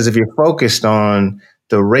 Because if you're focused on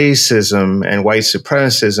the racism and white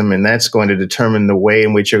supremacism, and that's going to determine the way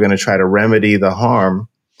in which you're going to try to remedy the harm,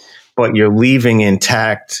 but you're leaving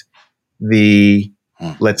intact the,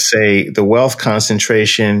 let's say, the wealth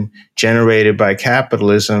concentration generated by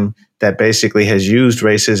capitalism that basically has used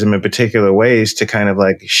racism in particular ways to kind of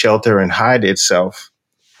like shelter and hide itself,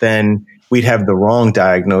 then we'd have the wrong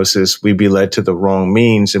diagnosis. We'd be led to the wrong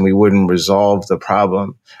means, and we wouldn't resolve the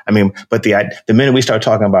problem. I mean, but the minute we start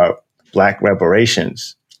talking about Black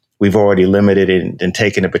reparations, we've already limited it and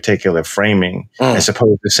taken a particular framing, as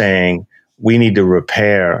opposed to saying we need to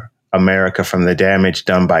repair America from the damage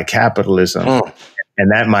done by capitalism.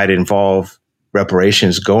 And that might involve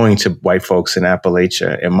reparations going to white folks in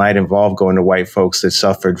Appalachia. It might involve going to white folks that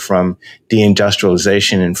suffered from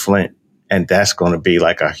deindustrialization in Flint. And that's going to be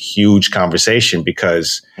like a huge conversation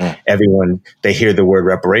because everyone, they hear the word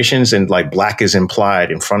reparations and like Black is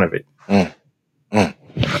implied in front of it.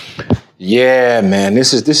 Yeah, man,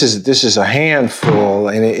 this is a handful,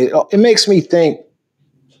 and it makes me think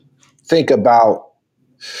about,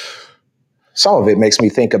 some of it makes me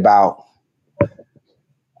think about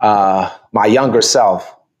my younger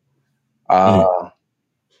self,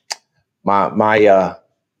 my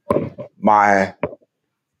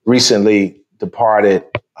recently departed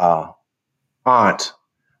aunt. I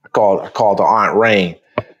called her Aunt Rain.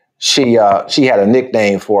 She had a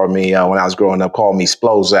nickname for me when I was growing up, called me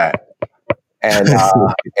Splozak. And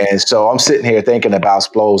so I'm sitting here thinking about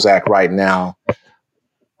Splozak right now.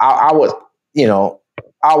 I was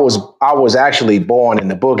actually born in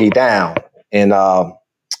the Boogie Down in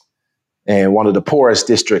one of the poorest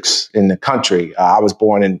districts in the country. I was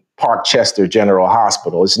born in Parkchester General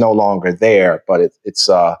Hospital. It's no longer there, but it's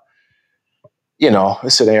an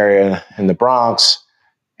area in the Bronx.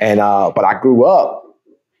 And but I grew up,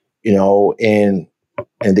 in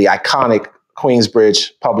the iconic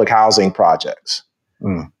Queensbridge public housing projects.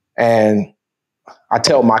 And I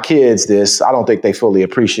tell my kids this, I don't think they fully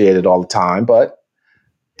appreciate it all the time, but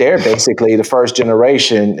they're basically the first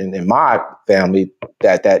generation in my family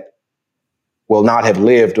that will not have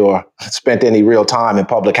lived or spent any real time in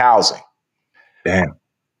public housing. Damn.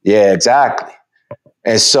 Yeah, exactly.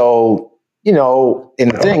 And so,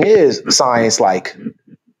 and the thing is, science, like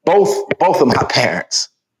both of my parents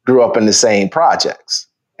grew up in the same projects,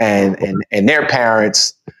 and their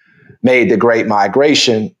parents made the Great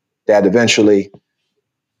Migration that eventually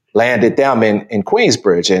landed them in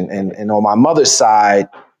Queensbridge. And on my mother's side,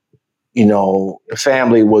 the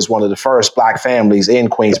family was one of the first Black families in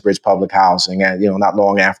Queensbridge public housing, and not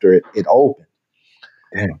long after it opened.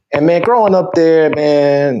 Damn. And man, growing up there,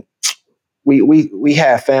 man, we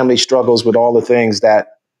had family struggles with all the things that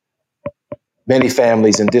many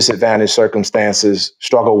families in disadvantaged circumstances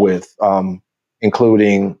struggle with,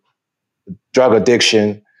 including drug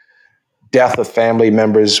addiction, death of family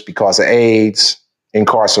members because of AIDS,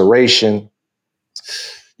 incarceration,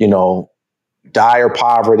 dire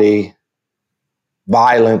poverty,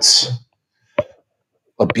 violence,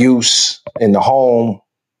 abuse in the home,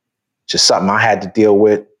 just something I had to deal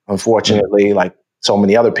with, unfortunately, like so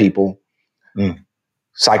many other people,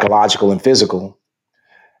 psychological and physical.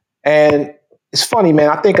 And it's funny, man,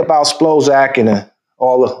 I think about Splozak and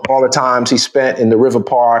all the times he spent in the River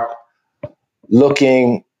Park,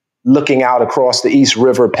 looking out across the East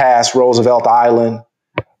River past Roosevelt Island,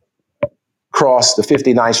 across the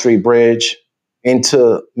 59th Street Bridge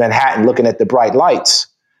into Manhattan, looking at the bright lights.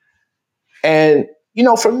 And,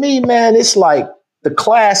 for me, man, it's like the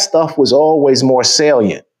class stuff was always more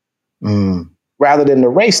salient rather than the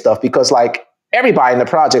race stuff, because like everybody in the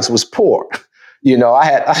projects was poor.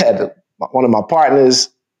 I had one of my partners,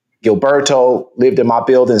 Gilberto, lived in my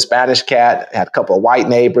building, Spanish cat, had a couple of white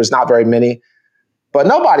neighbors, not very many, but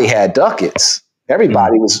nobody had ducats.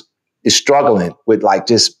 Everybody is struggling with like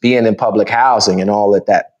just being in public housing and all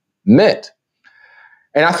that meant.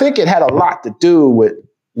 And I think it had a lot to do with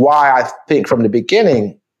why I think from the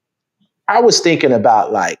beginning, I was thinking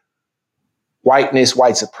about like whiteness,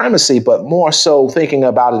 white supremacy, but more so thinking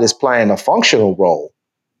about it as playing a functional role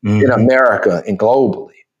in America and globally.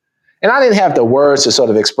 And I didn't have the words to sort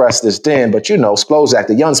of express this then, but Splozak,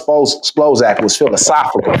 the young Splozak was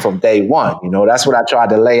philosophical from day one. That's what I tried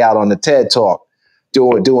to lay out on the TED Talk,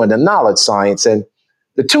 doing the knowledge science. And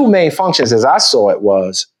the two main functions as I saw it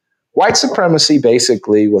was white supremacy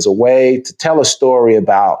basically was a way to tell a story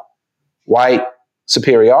about white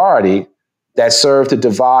superiority that served to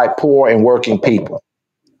divide poor and working people,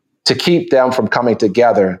 to keep them from coming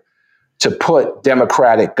together to put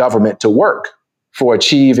democratic government to work for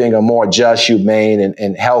achieving a more just, humane,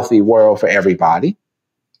 and healthy world for everybody.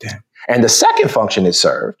 Damn. And the second function it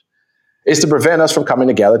served is to prevent us from coming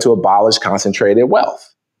together to abolish concentrated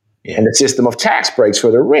wealth and the system of tax breaks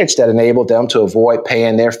for the rich that enabled them to avoid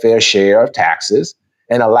paying their fair share of taxes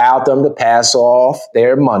and allowed them to pass off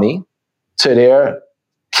their money to their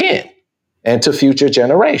kin and to future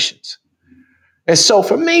generations. And so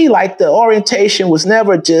for me, like the orientation was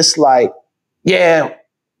never just like,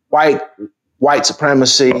 white white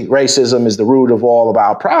supremacy, racism is the root of all of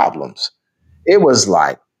our problems. It was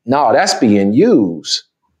like, no, that's being used,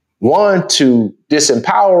 one, to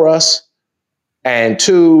disempower us, and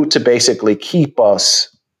two, to basically keep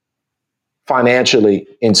us financially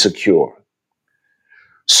insecure.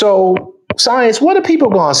 So, science, what are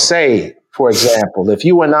people going to say, for example, if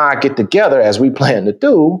you and I get together, as we plan to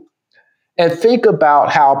do, and think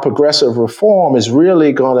about how progressive reform is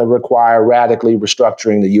really going to require radically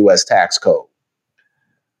restructuring the U.S. tax code?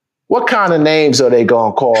 What kind of names are they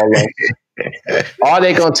going to call us? Are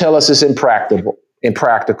they going to tell us it's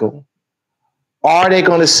impractical? Are they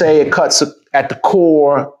going to say it cuts at the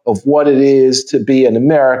core of what it is to be an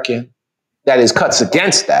American? That is, cuts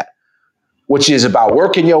against that, which is about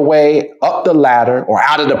working your way up the ladder or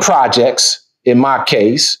out of the projects, in my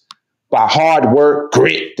case, by hard work,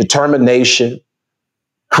 grit, determination,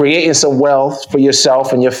 creating some wealth for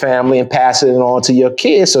yourself and your family and passing it on to your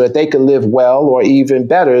kids so that they can live well or even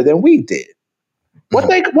better than we did. What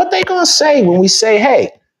they gonna say when we say, hey,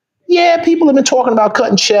 yeah, people have been talking about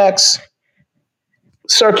cutting checks,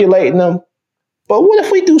 circulating them, but what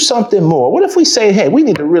if we do something more? What if we say, hey, we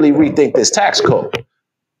need to really rethink this tax code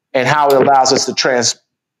and how it allows us to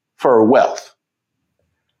transfer wealth?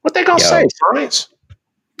 What they gonna say, science?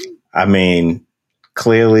 I mean,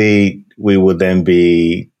 clearly we will then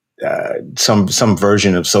be some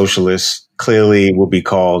version of socialist. Clearly will be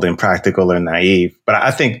called impractical or naive. But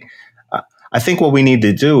I think what we need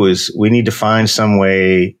to do is we need to find some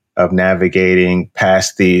way of navigating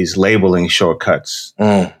past these labeling shortcuts.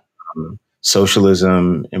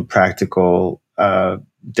 Socialism, impractical,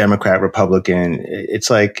 Democrat, Republican. It's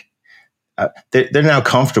like they're now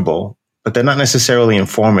comfortable, but they're not necessarily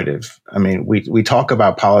informative. I mean, we talk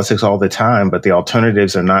about politics all the time, but the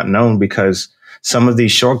alternatives are not known because some of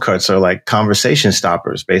these shortcuts are like conversation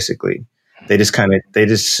stoppers, basically. They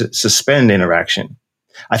just suspend interaction.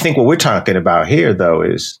 I think what we're talking about here, though,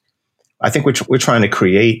 is I think we're trying to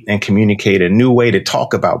create and communicate a new way to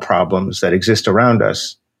talk about problems that exist around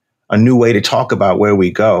us, a new way to talk about where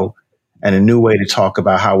we go, and a new way to talk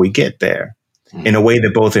about how we get there in a way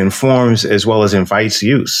that both informs as well as invites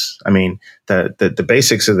use. I mean, the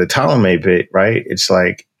basics of the Ptolemy bit, right? It's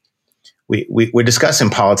like we're discussing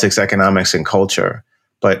politics, economics, and culture,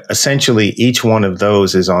 but essentially each one of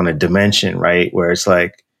those is on a dimension, right? Where it's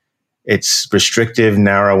like, it's restrictive,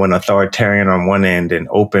 narrow, and authoritarian on one end and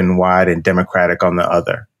open, wide, and democratic on the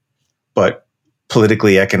other, but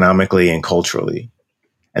politically, economically, and culturally.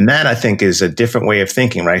 And that, I think, is a different way of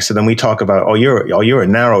thinking, right? So then we talk about, you're a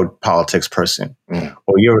narrow politics person,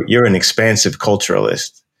 or you're an expansive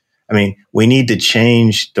culturalist. I mean, we need to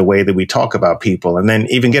change the way that we talk about people, and then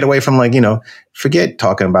even get away from forget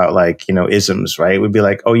talking about isms, right? We'd be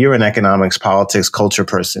like, oh, you're an economics, politics, culture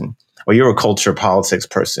person, or you're a culture politics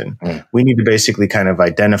person. We need to basically kind of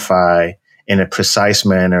identify in a precise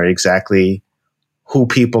manner exactly who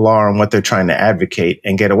people are and what they're trying to advocate,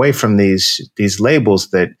 and get away from these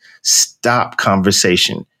labels that stop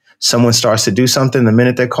conversation. Someone starts to do something, the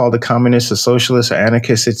minute they're called a communist, a socialist, or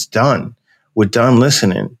anarchist, it's done. We're done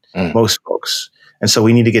listening, most folks. And so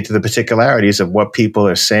we need to get to the particularities of what people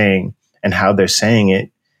are saying and how they're saying it,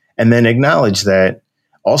 and then acknowledge that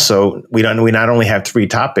also we not only have three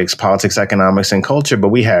topics, politics, economics, and culture, but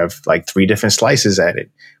we have like three different slices at it.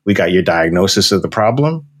 We got your diagnosis of the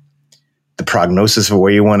problem, the prognosis for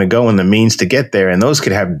where you want to go, and the means to get there. And those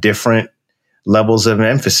could have different levels of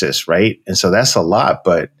emphasis, right? And so that's a lot,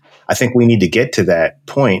 but I think we need to get to that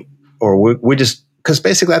point, or we're just, because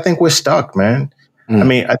basically I think we're stuck, man. I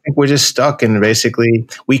mean, I think we're just stuck, and basically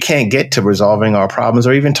we can't get to resolving our problems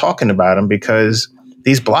or even talking about them because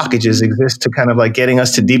these blockages exist to kind of like getting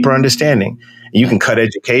us to deeper understanding. You can cut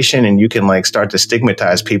education and you can like start to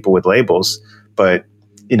stigmatize people with labels, but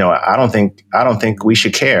I don't think we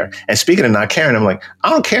should care. And speaking of not caring, I'm like,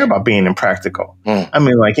 I don't care about being impractical. I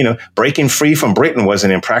mean, breaking free from Britain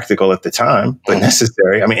wasn't impractical at the time, but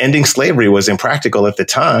necessary. I mean, ending slavery was impractical at the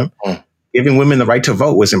time. Giving women the right to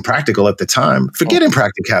vote was impractical at the time. Forget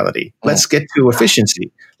impracticality. Let's get to efficiency.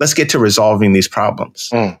 Let's get to resolving these problems.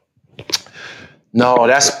 No,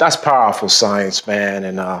 that's powerful science, man.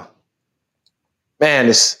 And I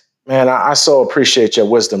so appreciate your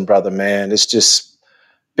wisdom, brother, man. It's just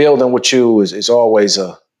building with you is always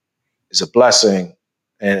a blessing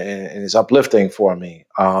and is uplifting for me.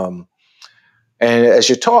 And as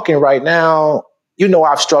you're talking right now,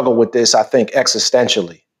 I've struggled with this, I think,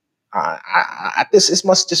 existentially. This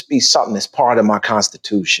must just be something that's part of my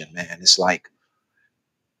constitution, man. It's like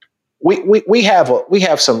we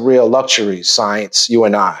have some real luxuries, science, you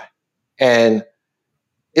and I. And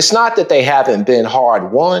it's not that they haven't been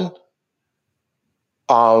hard won.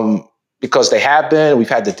 because they have been. We've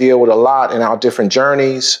had to deal with a lot in our different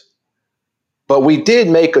journeys. But we did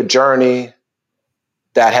make a journey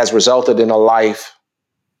that has resulted in a life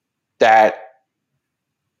that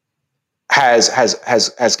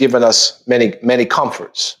has given us many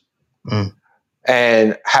comforts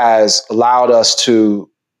and has allowed us to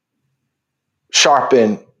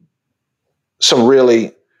sharpen some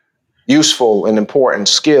really useful and important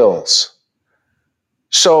skills.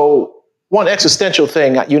 So one existential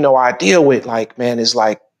thing, I deal with, is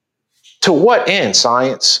to what end,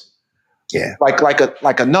 science? Yeah.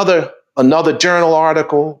 Like another journal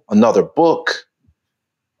article, another book,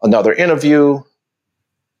 another interview,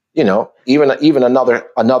 even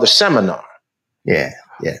another seminar. Yeah.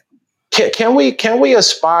 Yeah. Can we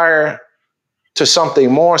aspire to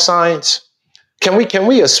something more, science? Can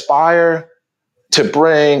we aspire to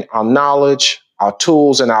bring our knowledge, our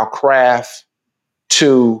tools, and our craft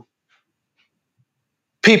to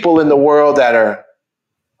people in the world that are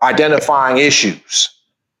identifying issues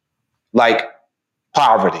like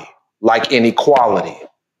poverty, like inequality,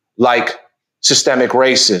 like systemic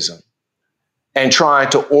racism, and trying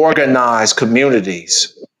to organize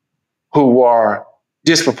communities who are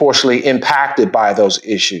disproportionately impacted by those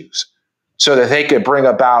issues so that they could bring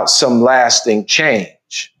about some lasting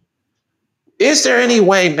change? Is there any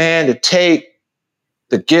way, man, to take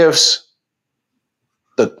the gifts,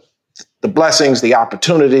 the blessings, the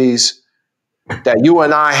opportunities that you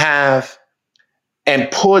and I have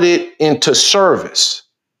and put it into service,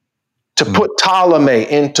 to put Ptolemy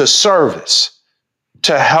into service,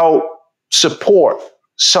 to help support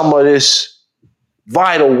some of this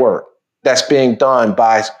vital work that's being done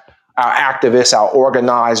by our activists, our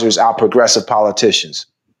organizers, our progressive politicians?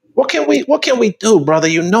 What can we do, brother?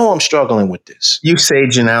 You know I'm struggling with this. You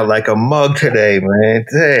saging out like a mug today, man.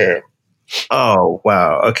 Damn. Oh,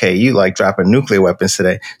 wow. Okay. You like dropping nuclear weapons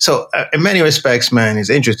today. So in many respects, man, it's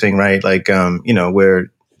interesting, right? Like, we're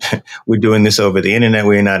doing this over the internet.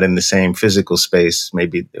 We're not in the same physical space.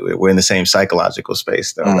 Maybe we're in the same psychological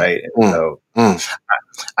space though, right? So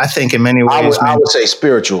I think in many ways, I would say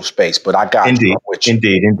spiritual space, but I got indeed, you.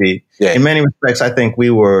 indeed. Yeah. In many respects, I think we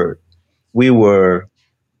were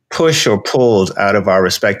pushed or pulled out of our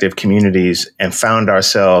respective communities and found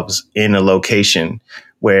ourselves in a location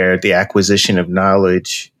where the acquisition of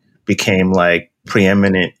knowledge became like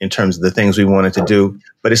preeminent in terms of the things we wanted to do.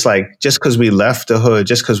 But it's like, just because we left the hood,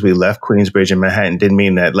 just because we left Queensbridge and Manhattan didn't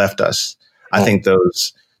mean that left us. I think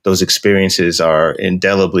those experiences are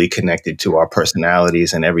indelibly connected to our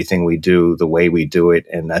personalities and everything we do, the way we do it.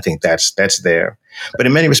 And I think that's there. But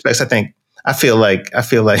in many respects, I feel like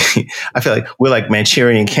we're like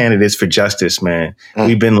Manchurian candidates for justice, man.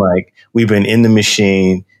 We've been in the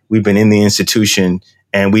machine, we've been in the institution,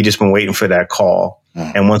 and we just been waiting for that call.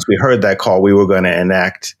 And once we heard that call, we were going to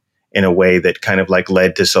enact in a way that kind of like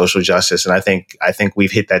led to social justice. And I think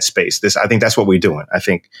we've hit that space. I think that's what we're doing. I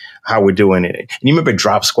think how we're doing it. And you remember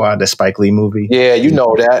Drop Squad, the Spike Lee movie? Yeah, you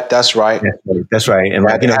know that. That's right. That's right. And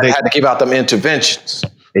they had to give out them interventions.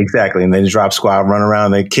 Exactly. And then Drop Squad run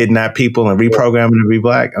around, they kidnap people and reprogram them to be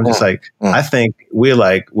black. I'm just like, I think we're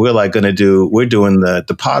doing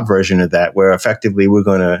the pod version of that, where effectively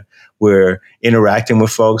we're interacting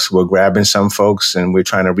with folks, we're grabbing some folks and we're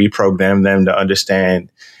trying to reprogram them to understand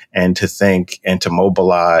and to think and to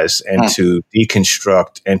mobilize and to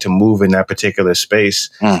deconstruct and to move in that particular space,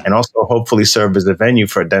 and also hopefully serve as a venue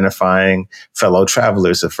for identifying fellow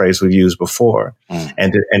travelers, a phrase we've used before,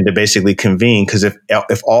 and to basically convene. Because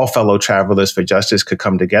if all fellow travelers for justice could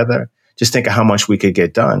come together, just think of how much we could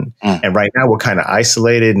get done. And right now we're kind of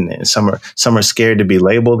isolated, and some are scared to be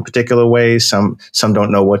labeled particular ways. Some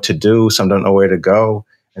don't know what to do. Some don't know where to go.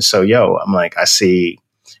 And so, I'm like, I see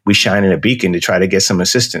we shining a beacon to try to get some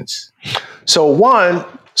assistance. So one,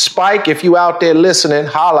 Spike, if you out there listening,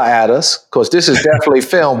 holla at us, because this is definitely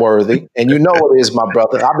film worthy. And you know it is, my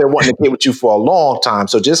brother. I've been wanting to get with you for a long time.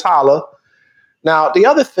 So just holla. Now, the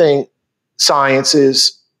other thing, science,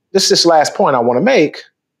 is this last point I want to make.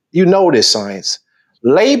 You know this, science.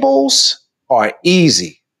 Labels are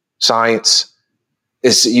easy, science.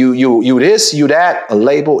 It's you this, you that. A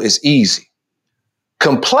label is easy.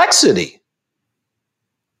 Complexity,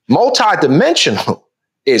 multidimensional,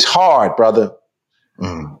 is hard, brother.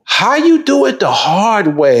 How you do it the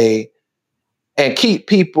hard way and keep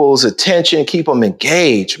people's attention, keep them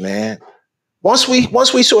engaged, man. Once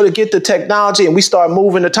we sort of get the technology and we start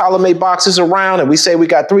moving the Ptolemy boxes around and we say we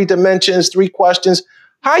got 3 dimensions, 3 questions,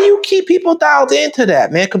 how you keep people dialed into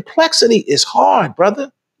that, man? Complexity is hard,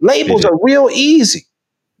 brother. Labels are real easy.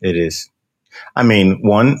 It is. I mean,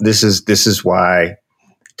 one, this is why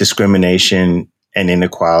discrimination and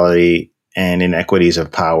inequality and inequities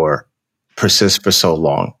of power persists for so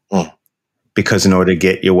long. Because in order to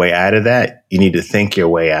get your way out of that, you need to think your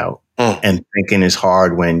way out. And thinking is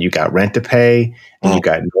hard when you got rent to pay and you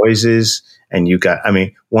got noises and you got, I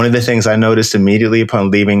mean, one of the things I noticed immediately upon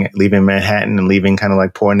leaving Manhattan and leaving kind of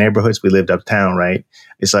like poor neighborhoods, we lived uptown, right?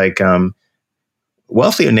 It's like,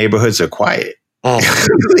 wealthier neighborhoods are quiet.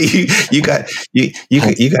 you got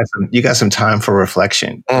some time for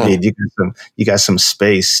reflection. You got some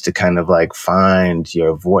space to kind of like find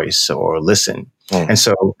your voice or listen. And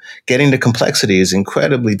so getting to complexity is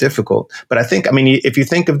incredibly difficult. But I think, I mean, if you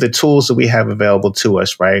think of the tools that we have available to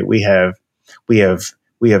us, right? We have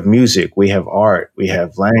music, we have art, we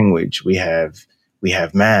have language, we have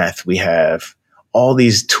math, we have all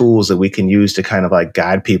these tools that we can use to kind of like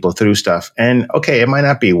guide people through stuff. And okay, it might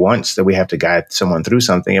not be once that we have to guide someone through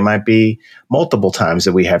something. It might be multiple times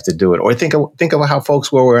that we have to do it. Or think of how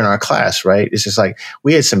folks were in our class, right? It's just like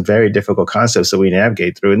we had some very difficult concepts that we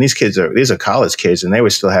navigate through. And these are college kids and they were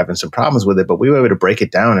still having some problems with it, but we were able to break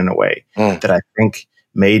it down in a way that I think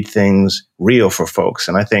made things real for folks.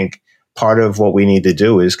 And I think part of what we need to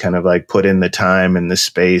do is kind of like put in the time and the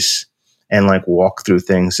space and like walk through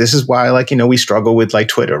things. This is why, like, you know, we struggle with like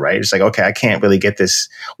Twitter, right? It's like, okay, I can't really get this.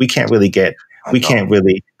 We can't really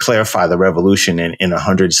clarify the revolution in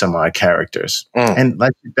 100 some odd characters. And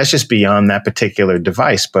like, that's just beyond that particular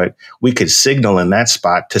device. But we could signal in that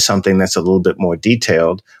spot to something that's a little bit more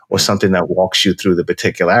detailed or something that walks you through the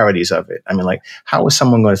particularities of it. I mean, like, how is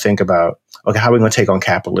someone going to think about, okay, how are we going to take on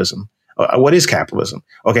capitalism? What is capitalism?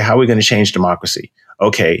 Okay, how are we going to change democracy?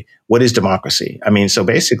 Okay, what is democracy? I mean, so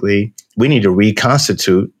basically, we need to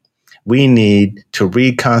reconstitute. We need to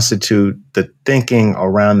reconstitute the thinking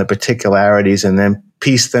around the particularities and then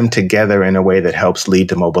piece them together in a way that helps lead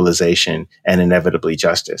to mobilization and inevitably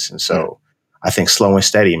justice. And so I think slow and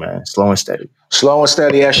steady, man. Slow and steady. Slow and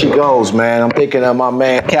steady as she goes, man. I'm thinking of my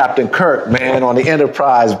man, Captain Kirk, man, on the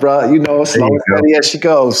Enterprise, bro. You know, slow and steady as she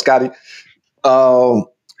goes, Scotty.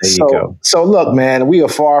 So look, man, we are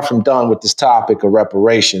far from done with this topic of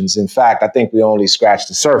reparations. In fact, I think we only scratched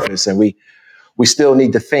the surface, and we still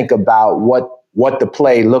need to think about what the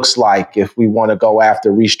play looks like if we want to go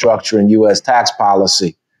after restructuring U.S. tax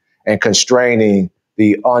policy and constraining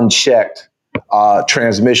the unchecked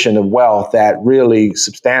transmission of wealth that really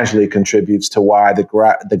substantially contributes to why the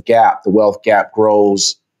wealth gap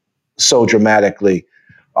grows so dramatically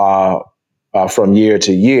from year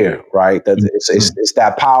to year, right? It's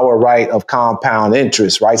that power, right, of compound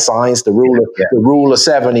interest, right? Science, the rule of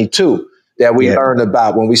 72 that we learn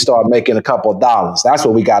about when we start making a couple of dollars. That's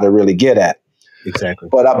what we got to really get at. Exactly.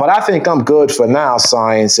 But I think I'm good for now,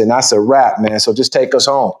 Science, and that's a wrap, man. So just take us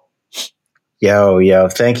home. Yo,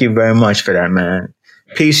 thank you very much for that, man.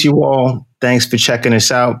 Peace, you all. Thanks for checking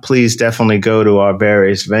us out. Please definitely go to our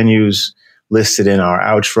various venues listed in our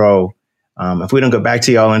outro. If we don't go back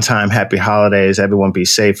to y'all in time, happy holidays. Everyone be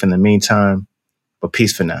safe in the meantime. But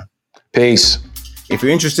peace for now. Peace. If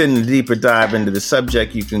you're interested in a deeper dive into the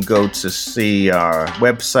subject, you can go to see our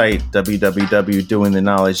website,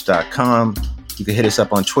 www.doingtheknowledge.com. You can hit us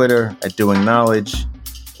up on Twitter at Doing Knowledge,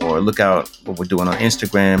 or look out what we're doing on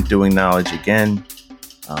Instagram, Doing Knowledge Again.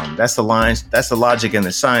 That's the logic and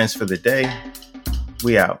the science for the day.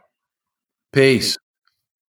 We out. Peace.